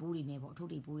ထုပ်တွေဘိုးတွေနဲ့ပေါ့အထုပ်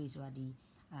တွေဘိုးတွေဆိုတာဒီ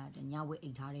ညဝဲအိ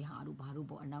တ်ထားတဲ့ဟာတို့ဘာတို့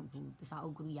ပေါ့အနောက်ဟိုပစာအု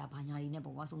ပ်ကရိယာဘာညာတွေနဲ့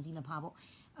ပေါ့ကွာစုံစည်းနှဖားပေါ့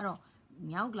အဲ့တော့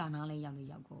မြောက်ကလာနားလဲရောက်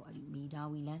တော့အဲ့ဒီမီဒါ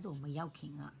ဝီလန်းဆိုမရောက်ခ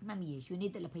င်ကအမှတ်မိရရွှေနေ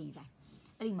တက်လက်ဖိတ်ဆိုင်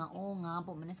အဲ့ဒီမှာငါ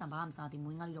ပေါ့မနေ့ကဘာမှမစားသေး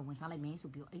မွေးငါလေးတော့ဝင်စားလိုက်မယ်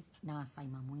ဆိုပြီးတော့အဲ့နာဆို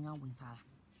င်မှာမွေးငါဝင်စား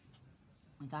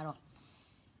တော့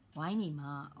ဝိုင်းနေ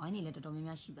လည်းတော်တော်များ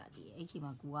များရှိပါသေးတယ်အဲ့ချိန်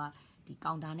မှာကိုကဒီ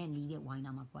ကောင်တာနဲ့နီးတဲ့ဝိုင်း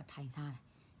နာမှာကိုကထိုင်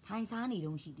စားနေ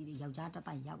တုန်းရှိသေးတယ်ယောက်ျားတက်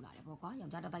တိုက်ရောက်လာတယ်ပေါ့ကွာယော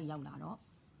က်ျားတက်တိုက်ရောက်လာတော့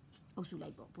အုပ်စုလို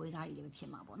က်ပေါ့ပွဲစားတွေလည်းဖြစ်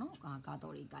မှာပေါ့နော်ကာ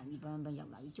တော်တွေကင်ပြီးပန်းရော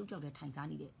က်လာပြီးကျုပ်တဲ့ထိုင်စား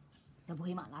နေတဲ့ဇပွဲ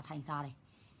မှာလာထိုင်စားတယ်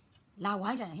လာဝို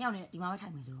င်းထိုင်ဟဲ့ရောက်နေဒီမှာပဲထို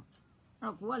င်မယ်ဆိုတော့အဲ့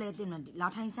တော့ကိုကလည်းတင်လာ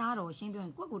ထိုင်စားတော့ရှင်းပြောရ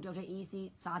င်ကိုတယောက်တည်းအေးဆေး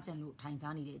စားကြလို့ထိုင်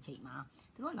စားနေတဲ့အချိန်မှာ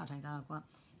သူတို့ကလာထိုင်စားတော့ကိုက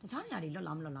တခြားနေရာတွေလွတ်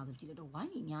လားမလွတ်လားဆိုကြည့်လို့တော့ဝို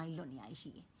င်းနေအများကြီးလွတ်နေရရှိ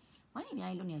တယ်ဝိုင်းနေအများ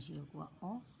ကြီးလွတ်နေရရှိလို့ကိုက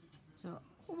ဩဆိုတော့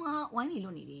ဟိုမှာဝိုင်းနေလွ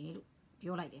တ်နေ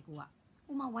တယ်လို့ပြောလိုက်တယ်ကို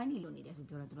ကဟိုမှာဝိုင်းနေလွတ်နေတယ်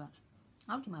ဆိုပြောတော့သူကငါ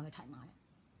တို့ဒီမှာပဲထိုင်ပါ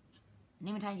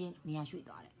တယ်နေမထိုင်ချင်းနေရာ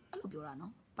ရွှေ့သွားတယ်အဲ့လိုပြောတာ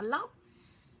နော်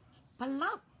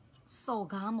ဘလောက်စော်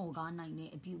ကားမော်ကားနိုင်တဲ့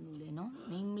အပြု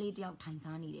မှုလေနော်မိန်းမလေးတယောက်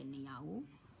ထိုင်စားနေတဲ့နေရာကို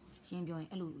ရှင်းပြောရင်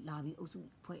အဲ့လိုလာပြီးအုပ်စု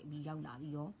ဖွဲ့ပြီး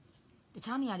ရောက်လာပြီးတော့တ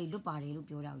ခြားနေရာတွေလွတ်ပါတယ်လို့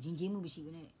ပြောတာကိုယဉ်ကျေးမှုမ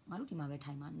ရှိဘဲနဲ့ငါတို့ဒီ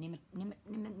မှာပဲထိုင်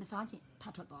မှာနေစားချင်းထ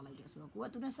ထွက်သွားလိုက်တယ်ဆိုတော့ကို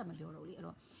ကသူနဲ့ဆက်မပြောတော့လေ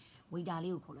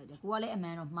အဲ့တော့ဝေတာလေးကိုခေါ်လိုက်တယ်ကိုကလည်းအမှ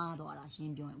န်တော့မှားသွားတာရှ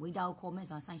င်းပြောရင်ဝေတာကိုခေါ်မဲ့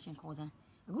စားဆိုင်ရှင်ခေါ်စမ်း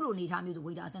အခုလိုနေထားမျိုး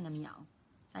ဆိုဝေတာအဆက်နဲ့မရ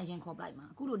အောင်ဆိုင်ရှင်ခေါ်ပလိုက်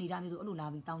မှာအခုလိုနေထားမျိုးဆိုအဲ့လိုလာ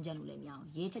ပြီးတောင်းကျမ်းလို့လည်းမရအောင်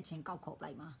ရေးချက်ချင်းကောက်ခေါ်ပ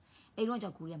လိုက်မှာ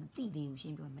အဲ့တော့ကြောက်ကူရမသိသေး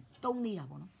ဘူးရှင်းပြောရင်မတုံး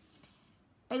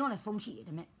သေးတာပေါ့နော်အဲ့တော့လည်းဖုန်းရှိ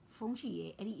တယ်ဒါပေမဲ့ဖုန်းရှိ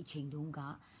ရဲ့အဲ့ဒီအချိန်တုန်းက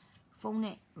ဖု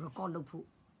န်းနဲ့ record လုပ်ဖို့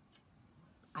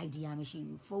idea မရှိ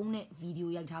ဘူးဖုန်းနဲ့ video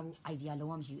ရိုက်ထားဖို့ idea လုံး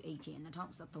ဝမရှိဘူးအဲ့ချိန်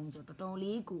2013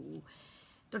ဆိုတော်တော်လေးကို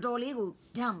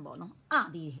dumb ပေါ့နော်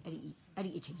သေးတယ်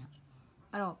အဲ့ဒီအချိန်က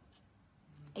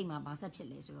အဲ့တော့အိမ်မှာဘာ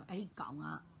ဆက်ဖြစ်လဲဆိုတော့အဲ့ဒီကောင်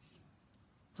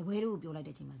ကဇပွဲတို့ပြောလိုက်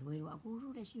တဲ့အချိန်မှာဇပွဲတို့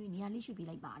အခုတို့တဲ့ရွှေနေရာလေးရွှေပေး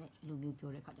လိုက်ပါတဲ့အဲ့လို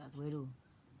မျိုးပြောတဲ့ခါကျဇပွဲတို့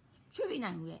ရွှေ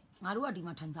ပေးနိုင်ဘူးတဲ့ငါတို့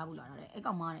ကဒီမှာထိုင်စားဖို့လာတာတဲ့အဲ့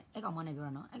ကောင်မ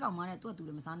နဲ့ပြောတာနော်အဲ့ကောင်မနဲ့သူ့တူ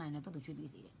လည်းမစားနိုင်နဲ့သူ့ရွှေပေး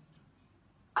စီ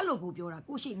တယ်အဲ့လိုကိုပြောတာ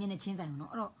ကိုရှိမျက်နှာချင်း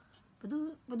ဆိုင်နော်အဲ့တော့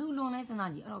ဘသူလွန်လဲစ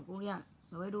ဉ်းစားကြည့်အဲ့တော့ကိုရီး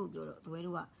ယားဇပွဲတို့ပြောတော့ဇ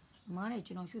ပွဲတို့ကအမား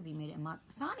တဲ့ကျွန်တော်ရွှေပေးမယ်တဲ့အ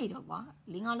မားစားနေတော့ကွာ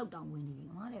5လောက်တောင်ဝင်နေပြီ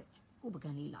အမားတဲ့ကို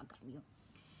ပကံလေးလာကြိုက်ပြီးတော့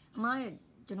အမား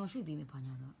တဲ့ကျွန်တော်ရွှေပေးမယ်ဘာ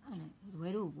ညာဆိုအဲ့နဲ့ဇ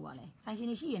ပွဲတို့ကိုကလည်းဆိုင်ရှင်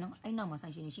တွေရှိရနော်အဲ့နောက်မှာ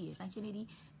ဆိုင်ရှင်တွေရှိရဆိုင်ရှင်တွေ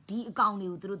ဒီအကောင့်တွေ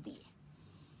ကိုသူတို့သိတယ်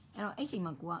အဲ့တော့အဲ့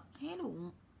ချိန်မှာကိုကဟဲ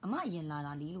လို့အမအရင်လာတာ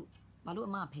လीလို့ဘာလို့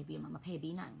အမဖယ်ပေးမှာမ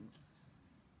ဖယ်ပေးနိုင်ဘူး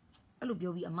အဲ့လို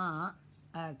ပြောပြီးအမ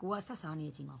ကကိုကဆက်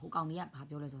စားနေတဲ့အချိန်မှာဟိုကောင်တွေ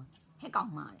ကဘာပြောလဲဆိုဟဲ့ကောင်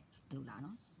မတဲ့အဲ့လို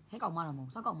လားနော်ဟဲ့ကောင်မတော့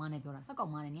မဟုတ်စောက်ကောင်မနဲ့ပြောတာစောက်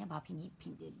ကောင်မနဲ့နင်ကဘာဖင်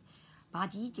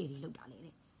တယ်ဘာကြီးကျယ်တွေ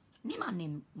လောက်တာလဲတဲ့နင်မ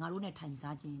နင်ငါတို့နဲ့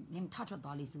ထိုင်စားခြင်းနင်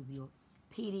ထထွက်သွားလိမ့်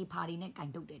ဆိုပြီးတော့ဖေးတွေဖာတွေနဲ့က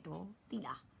င်တုတ်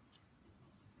တယ်တော့သိလား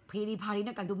ဖေးတွေဖာ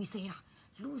တွေနဲ့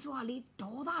ကင်တုတ်ပြီးဆဲတာလူစွာ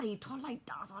လေးဒေါသတွေထွန်းလိုက်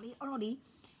တာဆိုလေအဲ့တော့လေ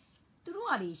သူတို့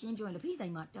ကလေရှင်းပြောရင်လက်ဖိ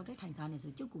ဆိုင်မှာတယောက်တည်းထိုင်စားနေ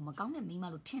ဆိုကျုပ်ကမကောင်းတဲ့မိန်း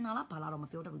မလို့ထင်တာလားဘာလားတော့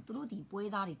မပြောတတ်ဘူးသူတို့ဒီပွဲ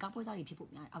စားတွေကားပွဲစားတွေဖြစ်ဖို့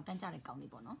များအောက်တန်းကြတဲ့ကောင်တွေ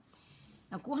ပေါ့နော်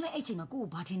နောက်ကိုကလည်းအဲ့ချိန်မှာကိုကို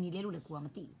ဘာထင်နေလဲလို့လည်းကိုကမ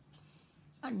သိ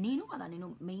ဘူးအဲ့နင်းတို့ကသာန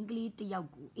င်းတို့မိန်းကလေးတယောက်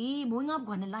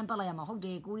ကိုမွေးငါဘွားနဲ့လိုင်းပတ်လိုက်ရမှာဟုတ်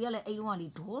တယ်ကိုရီးယားလည်းအဲ့လုံးကလေ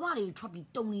ဒေါသ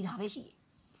တွေထွက်ပြီးတုံနေတာပဲရှိတယ်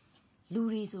လူ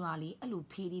တွေဆိုတာလေအဲ့လို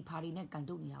ဖေးတွေဖာတွေနဲ့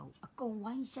ကန်တုတ်နေတာကို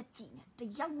အကုန်ဝိုင်းရက်ကြည့်နေတ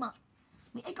ယောက်မှမ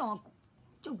င်းအဲ့ကောင်က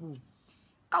ကျုပ်ကို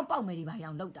ကောက်ပေါက်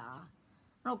မယ်ဒီဘာအောင်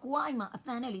လောက်တာအဲ့တော့ကိုကအဲ့မှာအတ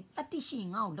န်နဲ့လေတတိ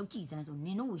ရှိငါ့ကိုလောက်ကြည့်စမ်းဆို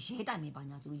နင်တို့ကိုရဲတိုင်မယ်ပါ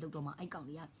ညာဆိုပြီးလောက်တော့မှအဲ့ကောင်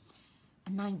တွေက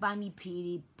အနိုင်ပိုင်းပြီး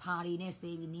ဖေးတွေဖာတွေနဲ့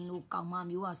ဆေးပြီးနင်းလို့ကောင်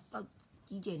မမျိုးကစောက်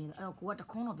ကြီးကျယ်နေတယ်အဲ့တော့ကိုက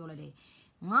တခုံးတော့ပြောလိုက်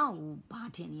တယ်ငါ့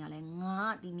ကိုဘာထင်နေ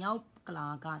ရလဲငါဒီမြောက်က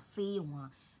လာကဆေးရုံမှာ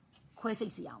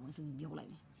ခွဲစိတ်စီအောင်ဆိုပြီးပြောလိုက်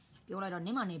တယ်ပြောလိုက်တော့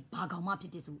နင်းမနဲ့ဘာ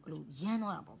ကောင်မှဖြစ်ဆိုအဲ့လိုရမ်း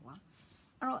သွားတာပေါ့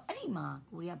ကွာအဲ့တော့အဲ့ဒီမှာ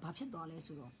ကိုရီး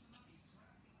ယားဘာဖြစ်သွားလဲဆိုတော့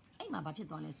အဲ့မှာဘာဖြစ်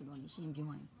သွားလဲဆိုတော့လေရှင်းပြော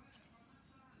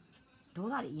ရင်ဒေါ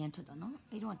သတွေအရန်ထွက်တာနော်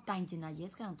အဲ့တော့တိုင်ကျင်တာရဲ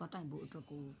စကန်သွားတိုင်ဖို့အတွက်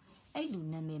ကိုအဲ့လူ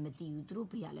နာမည်မသိ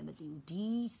ဘူးသူတို့ဖေးရလည်းမသိ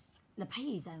ဘူးဒီလက်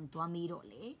ဖေးဆိုင်ကိုသွားမေးတော့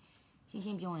လေရှ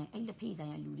င်းပြောရင်အဲ့လက်ဖေးဆိုင်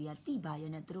ကလူတွေ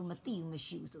ကတိပါရဲနဲ့သူတို့မသိဘူး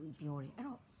မရှိဘူးဆိုပြီးပြောတယ်အဲ့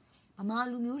တော့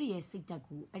ဗမာလူမျိုးတွေရဲ့စိတ်ဓာတ်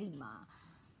ကိုအဲ့ဒီ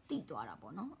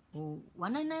မှာတိသွားတာပေါ့နော်ဟို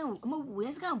199ကိုအ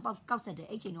မဟုတ်ရဲစကန်ကိုကောက်ဆက်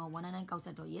တယ်အဲ့ချိန်တော့199ကောက်ဆ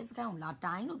က်တော့ရဲစကန်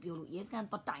ကိုလာတိုင်လို့ပြောလို့ရဲစကန်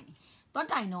သွားတိုင်တယ်သွား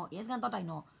တိုင်တော့ရဲစကန်သွားတိုင်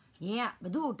တော့ရဲကဘ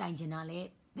သူ့ကို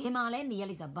တိုင်ချင်တာလဲဘယ်မှာလဲနေရ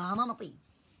လိမ့်စားဘာမှ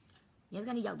မသိရဲစ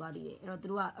ကန်ကြီးရောက်သွားသေးတယ်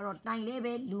အဲ့တော့သူတို့ကအဲ့တော့တိုင်လဲပဲ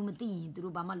လူမသိရင်သူ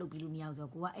တို့ဘာမှလုပ်ပြီးလို့မရဘူးဆို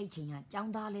တော့ကိုကအဲ့ချိန်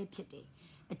ကကြောင်းသားလဲဖြစ်တယ်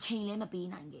အချိန်လဲမပေး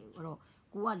နိုင်ခဲ့ဘူးအဲ့တော့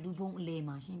ကိုကလူပုံအလဲ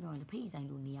မှာရှင်းပြောရင်လက်ဖိတ်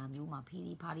ဆိုင်လိုနေရာမျိုးမှာ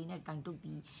ဖီးဖာတွေနဲ့ကင်တုတ်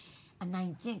ပြီးအနိုင်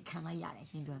ကျင့်ခံလိုက်ရတယ်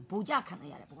ရှင်းပြောရင်ဗိုလ်ကြခံလို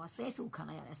က်ရတယ်ဘောကဆဲဆူခံ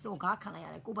လိုက်ရတယ်စော်ကားခံလိုက်ရ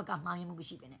တယ်ကိုဘက်ကမှားယွင်းမှု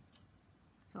မရှိပဲ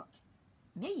နဲ့ဆိုတော့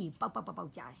မျက်ရည်ပေါ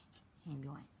က်ကြားတယ်ရှင်း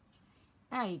ပြော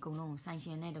ရင်အဲ့ဒီအကုန်လုံးဆိုင်ရှ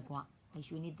င်နဲ့တကွ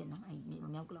အဲ့ရွှေနေတင်နော်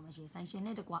အဲ့မြောက်ကလာမရှိ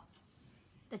ဆိုင်ရှင်နဲ့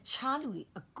တကွတခြားလူ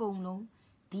တွေအကုန်လုံး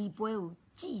ဒီပွဲကို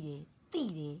ကြည်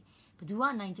တယ်တိတယ်ဘယ်သူက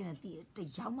နိုင်ကျင့်တယ်တိတယ်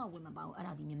တယောက်မှဝင်မပါဘူးအဲ့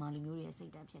ဒါဒီမြန်မာလူမျိုးတွေ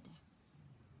ရဲ့စိတ်ဓာတ်ဖြစ်တယ်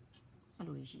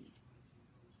အဲ့လိုရှိတ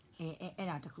ယ်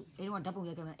အဲ့ဒါတခုအဲ့တော့ဓာတ်ပုံ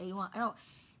ရိုက်ခဲ့မယ်အဲ့တော့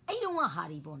ဟာ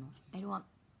ဒီပေါ့နော်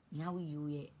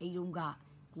အဲ့တော့မြဝီယူရဲ့အဲ့တုန်း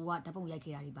ကကိုကဓာတ်ပုံ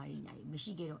ရိုက်ခဲ့တာတွေဘာတွေညာမရှိ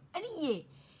ခဲ့တော့အဲ့ဒီရဲ့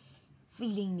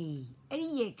feeling တွေအဲ့ဒီ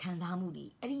ရဲ့ခံစားမှုတွေ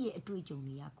အဲ့ဒီရဲ့အတွေ့အကြုံ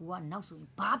တွေကကိုကနောက်ဆို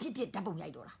ရင်ဘာဖြစ်ဓာတ်ပုံ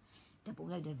ရိုက်တော့တာဓာတ်ပုံ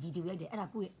ရိုက်တယ်ဗီဒီယိုရိုက်တယ်အဲ့ဒါ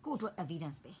ကိုအတွက်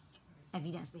evidence ပဲ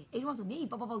အဲ့တော့ဆိုမျက်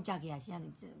ရည်ပေါက်ကြခဲ့ရရှ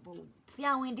င်းတယ်ဟိုဆ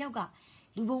ရာဝန်တယောက်က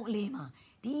လူပုံအလဲ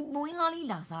မှာဒီမွေးငါး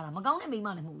လေးလာစားတာမကောင်းတဲ့မိန်းမ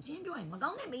လည်းမဟုတ်ရှင်းပြောရင်မ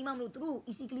ကောင်းတဲ့မိန်းမမလို့သူတို့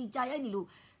easily ကြာရိုက်နေလို့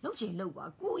လှုပ်ချင်လှုပ်ပါ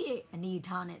ကိုယ့်ရဲ့အနေ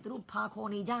ထားနဲ့သူတို့ဖာခေါ်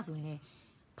နေကြဆိုရင်လည်း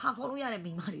ဖာခေါ်လို့ရတဲ့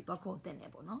မိန်းမတွေတော့ခေါ်တဲ့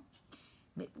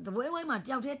နဲ့ပေါ့နော်တပွဲဝိုင်းမှာ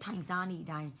တယောက်တည်းထိုင်စားနေ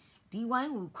တိုင်း ဒီဝို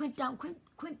င်းကိုခွင့်တော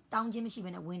င်းခြင်းမရှိဘဲ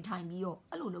နဲ့ဝင်ထိုင်ပြီးတော့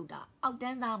အဲ့လိုလုပ်တာအောက်တ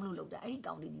န်းစားမလို့လုပ်တာအဲ့ဒီ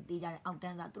ကောင်လေးတွေတေးကြတဲ့အောက်တ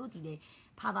န်းစားသူတို့ဒီလေ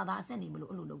ဖာသာအဆက်နေမလို့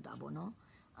အဲ့လိုလုပ်တာပေါ့နော်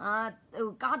ဟို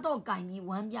ကားတော့ကင်ပြီး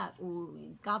ဝမ်းပြဟို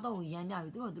ကားတော့ကိုရမ်းပြ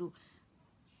ပြီးသူတို့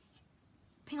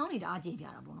ဖင်ကောင်းနေတအားကြေပြ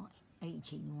တာပေါ့နော်အဲ့ဒီအ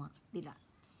ချိန်တုန်းကသိလား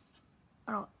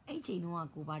အဲ့တော့အဲ့အချိန်တုန်းက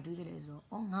ကိုဘာတွေးခဲ့လဲဆို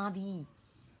တော့ငါဒီ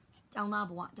ကျောင်းသား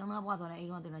ဘဝဆိုတော့အဲ့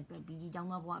တော့ဘီဂျီကျောင်း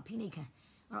သားဘဝဖိနှိပ်ခံ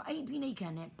အဲ့ဖိနှိပ်ခံ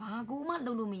နဲ့ဘာကိုမှ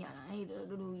လုပ်လို့မရတာအဲ့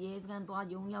လိုရဲစကန်သွား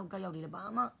ယုံရောက်ကောက်ရောက်တွေလည်းဘာ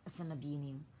မှအဆင်မပြေ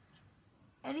နေဘူး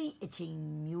အဲ့ဒီအချိန်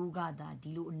မျိုးကသာဒီ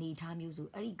လိုအနေထားမျိုးဆို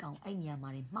အဲ့ဒီကောင်အဲ့ညံမာ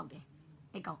တွေမှောက်တယ်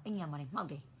အဲ့ကောင်အဲ့ညံမာတွေမှောက်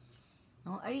တယ်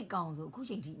နော်အဲ့ဒီကောင်ဆိုအခု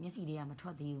ချိန်ထိမျက်စိတွေကမထွ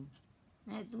က်သေးဘူး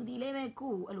သူဒီလည်းပဲ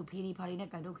ကိုယ်အဲ့လိုဖေးဖားတွေနဲ့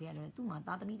ကြိုက်တော့ခဲ့ရတယ်သူ့မှာ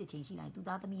သားသမီးတစ်ချိန်ရှိလိုက်သူ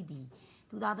သားသမီးဒီ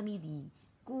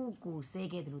ကိုဆဲ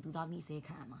ခဲ့တယ်လို့သူသားသမီးဆဲ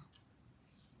ခံရမှာ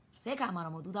ဆဲခံမှာ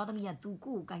တော့မဟုတ်သူသားသမီးကသူ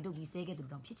ကိုကြိုက်တော့ပြီးဆဲခဲ့တယ်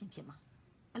လို့တော့ဖြစ်ချင်းဖြစ်မှာ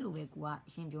အဲ့လိုပဲကိုက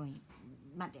အရှင်းပြောရင်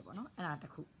မှတ်တယ်ပေါ့နော်အဲ့ဒါတ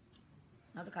စ်ခု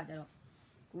နောက်တစ်ခါကျတော့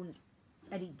ကို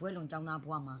အဲ့ဒီဘွဲလွန်ចောင်းသား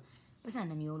ဘွားမှာပတ်စံ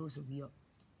နှမျိုးလို့ဆိုပြီးတော့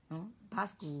နော်ဘ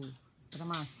တ်ကိုပထ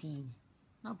မစီး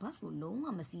နောက်ဘတ်ကိုလုံးဝ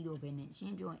မစီးတော့ဘဲနဲ့ရှ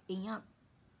င်းပြောရင်အိမ်က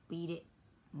ပေးတဲ့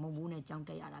မုံမိုးနဲ့ကြောင်းတ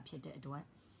က်ရတာဖြစ်တဲ့အတွက်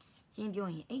ရှင်းပြော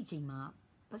ရင်အဲ့ချိန်မှာ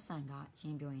ပတ်စံကရှ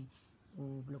င်းပြောရင်ဟို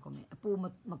ဘယ်လိုကောမလဲအပို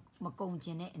မကုံကျ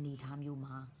င်တဲ့အနေအထားမျိုး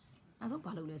မှာနောက်ဆုံး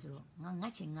ဘာလုပ်လဲဆိုတော့ငါင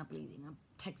တ်ချင်ငတ်ပလေးငါ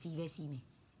တက္ကစီပဲစီးမယ်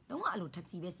လုံးဝအဲ့လိုတက္က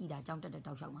စီပဲစီးတာကြောင်းတက်တဲ့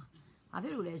တောက်လျှောက်မှာဘာဖြ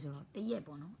စ်လို့လဲဆိုတော့တရက်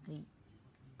ပေါ့နော်အဲ့ဒီ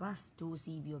ဘတ်ဒို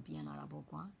စီးပြီးပြန်လာတာပေါ့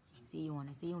ကွာစေးရုံကလ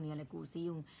ည်းစေးရုံတွေကလည်းကိုစေး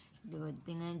ရုံသ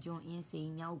င်္ကန်းကျွန်းအင်းစိန်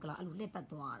မြောက်ကလာအဲ့လိုလှည့်ပတ်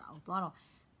သွားတာ။သွားတော့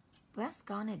ဘတ်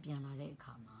ကားနဲ့ပြန်လာတဲ့အ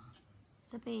ခါမှာ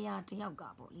စပယ်ယာတယောက်က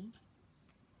ပေါ့လေ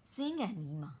စင်းကန်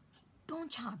နီးမှာတွန်း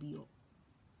ချပြီးတော့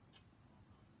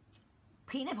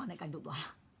ဖေးနဲ့ဘာနဲ့ကြိုက်တော့သွားတာ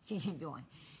ရှင်းပြောရင်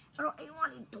အဲ့တော့အဲ့တော့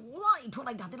လေဒေါသကြီးထုတ်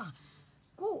လိုက်တာတဲ့လား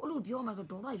ကိုအဲ့လိုပြောမှဆို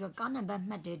ဒေါသကြီးတော့ကားနံပါတ်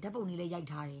မှတ်တယ်ဓာတ်ပုံလေးလည်းရိုက်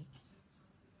ထားတယ်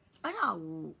အဲ့ဒါ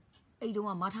ကိုအဲ့တုန်း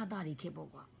ကမထသတွေခက်ပေါ့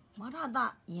ကွာမထသ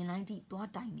ရင်လိုင်းတိသွား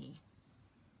တိုင်နေ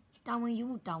တာဝန်ယူ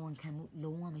မှုတာဝန်ခံမှု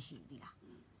လုံးဝမရှိဘူးဒီလား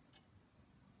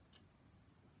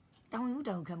တာဝန်ယူ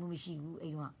တာဝန်ခံမှုမရှိဘူး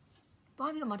အဲ့တုန်းက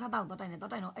သွားပြီးတော့မထသကိုသွားတိုင်တယ်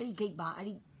သွားတိုင်တော့အဲ့ဒီ gate ပါအဲ့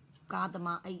ဒီကားသ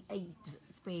မားအဲ့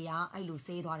spare အဲ့လို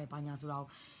ဆေးသွားတယ်ဘာညာဆိုတော့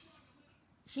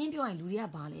ရှင်းပြောရင်လူတွေက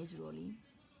ဘာလဲဆိုတော့လေ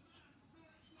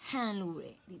ဟန်လို့တ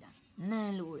ယ်ဒီလားမ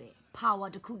န်လို့တယ် power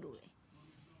တစ်ခုလို့တယ်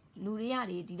လူတွေက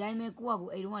လေဒီတိုင်းပဲကိုယ့်အကူ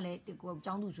အဲ့တုန်းကလည်းကိုယ့်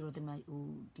ကျောင်းသူဆိုတော့တင်မဟို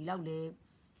ဒီလောက်လေ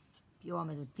ပြောရမ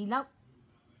ယ်ဆိုဒီလောက်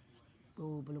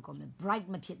ဟိုဘယ်လိုကောမလဲ bright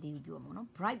မဖြစ်သေးဘူးပြောမှာနော်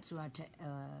bright ဆိုတာ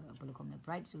ဘယ်လိုကောမလဲ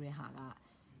bright ဆိုတဲ့ဟာက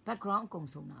background အကုန်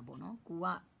ဆုံးတာပေါ့နော်ကိုက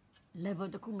level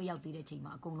တစ်ခုမရောက်သေးတဲ့ချိန်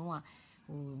မှာအကုန်လုံးက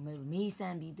ဟိုမေးစ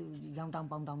မ်းပြီးသူရောင်တောင်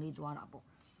ပေါင်တောင်လေးသွားတာပေါ့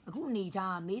အခုအနေ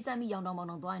ထားမေးစမ်းပြီးရောင်တောင်ပေါင်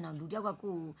တောင်သွားရင်တော့လူတယောက်က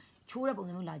ကိုချိုးတဲ့ပုံ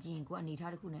စံမျိုးလာကြည့်ရင်ကိုအနေ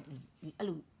ထားတစ်ခုနဲ့အဲ့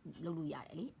လိုလုပ်လို့ရတ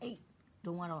ယ်လေအဲ့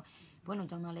တုန်းကတော့ဘွဲ့လုံး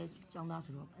ចောင်းသားလဲចောင်းသား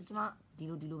ဆိုတော့ကျမဒီ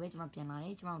လိုပဲကျမပြန်လာတ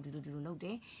ယ်ကျမတို့ဒီလိုလုပ်တ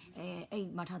ယ်အဲ့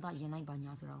မထသရင်လိုက်ပါ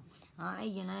ညာဆိုတော့အဲ့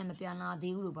ရင်လိုက်မပြန်လာ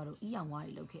သေးဘူးလို့ဘာလို့အီးရောင်ဝါး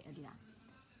တွေလုပ်ခဲ့အဲ့ဒီလား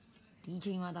ဒီ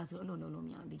ချိန်မှသာဆိုအဲ့လိုလုပ်လို့မ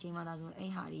ရဘူးဒီချိန်မှသာဆို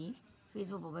အဲ့ဟာတွေ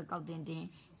Facebook ပေါ်ပဲကောက်တင်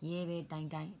ရဲပဲတိုင်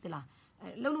တိလား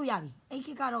လုပ်လို့ရပြီအဲ့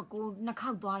ခေတ်ကတော့ကိုနှစ်ခေါ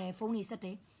က်သွားတယ်ဖုန်းတွေဆက်တ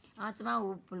ယ်ကျမ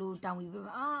ကိုဘလို့တောင်းပြီးအဲ့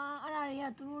ဒါတွေက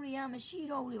သူတို့တွေကမရှိ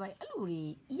တော့ဘူးတွေပါအဲ့လိုတွေ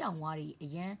အီးရောင်ဝါးတွေအ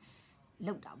ရန်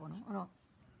လောက်တာပေါ့နော်အဲ့တော့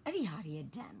အဲ့ဒီဟာတွေရဲ့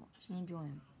ဒဏ်ပေါ့ရှင်းပြောရ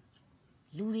င်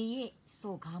လူတွေရဲ့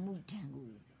စော်ကားမှုဒဏ်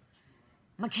ကို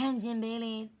မခံခြင်းပဲ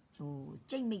လေဟို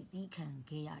ကြိတ်မိတ်တီးခံ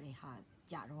ခဲ့ရတဲ့ဟာ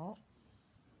ကြတော့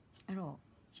အဲ့တော့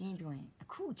ရှင်းပြောရင်အ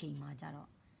ခုအချိန်မှာကြတော့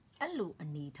အဲ့လိုအ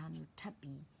နေထားမျိုးထပ်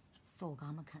ပြီးစော်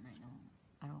ကားမခံနိုင်တော့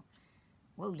အဲ့တော့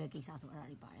ဝုတ်လည်းကိစ္စဆိုအဲ့ဒါ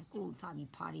တွေပါတယ်ကိုစပြီး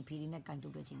ဖားဖေးလေးနဲ့ကင်တု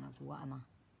တ်တဲ့ချိန်မှာကိုကအမ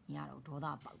ညတော့ဒေါသ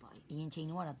ပေါက်သွားပြီအရင်ချိန်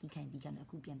တော့တီးခံတယ်အ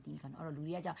ခုပြန်တီးခံတော့အဲ့တော့လူ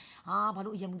တွေကကြောက်ဘာ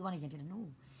လို့အရင်မှုသွားနေရင်ဖြစ်တယ် no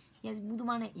ရမူသ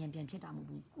မားနဲ့အရင်ပြန်ဖြစ်တာမဟုတ်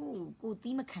ဘူးကို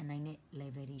တီးမခံနိုင်တဲ့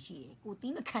level တွေရှိတယ်ကို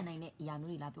တီးမခံနိုင်တဲ့အရာ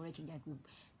မျိုးတွေလာပြောတဲ့ချိန်ကျရင်ကို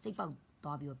စိတ်ပေါက်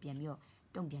သွားပြီးတော့ပြန်ပြီးတော့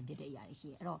တုံ့ပြန်ဖြစ်တဲ့အရာတွေရှိ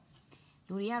တယ်အဲ့တော့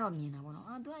လူတွေကတော့မြင်တာပေါ့နော်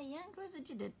သူကရန် aggressive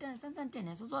ဖြစ်တယ်ဆန်းတင်တ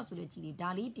ယ်ဆိုတဲ့ကြီးတွေဒါ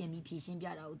လေးပြင်ပြီးဖြည့်ရှင်းပြ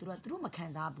တာကိုသူတို့မခံ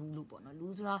စားဘူးလို့ပေါ့နော်လူ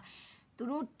ဆိုတာသူ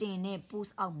တို့တင်တဲ့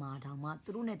post အောက်မှာတောင်မှသူ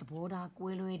တို့နဲ့သဘောထား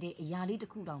ကွဲလွဲတဲ့အရာလေးတ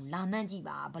စ်ခုတောင်လာမှန်းကြည့်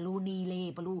ပါဘလို့နေလဲ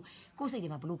ဘလို့ကိုယ်စိတ်ထဲ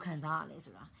မှာဘလို့ခံစားရလဲ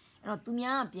ဆိုတာအဲ့တော့သူ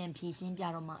များကပြန်ဖြည့်ရှင်းပြ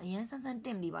တော့မှအရန်ဆန်းတ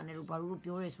င်နေပါနဲ့လို့ဘာလို့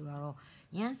ပြောရဲဆိုတာတော့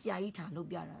ရန်ဆရာကြီးထားလုပ်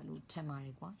ပြတာလို့ထင်ပါတ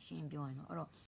ယ်ကွာရှင်းပြောရင်တော့အဲ့တော့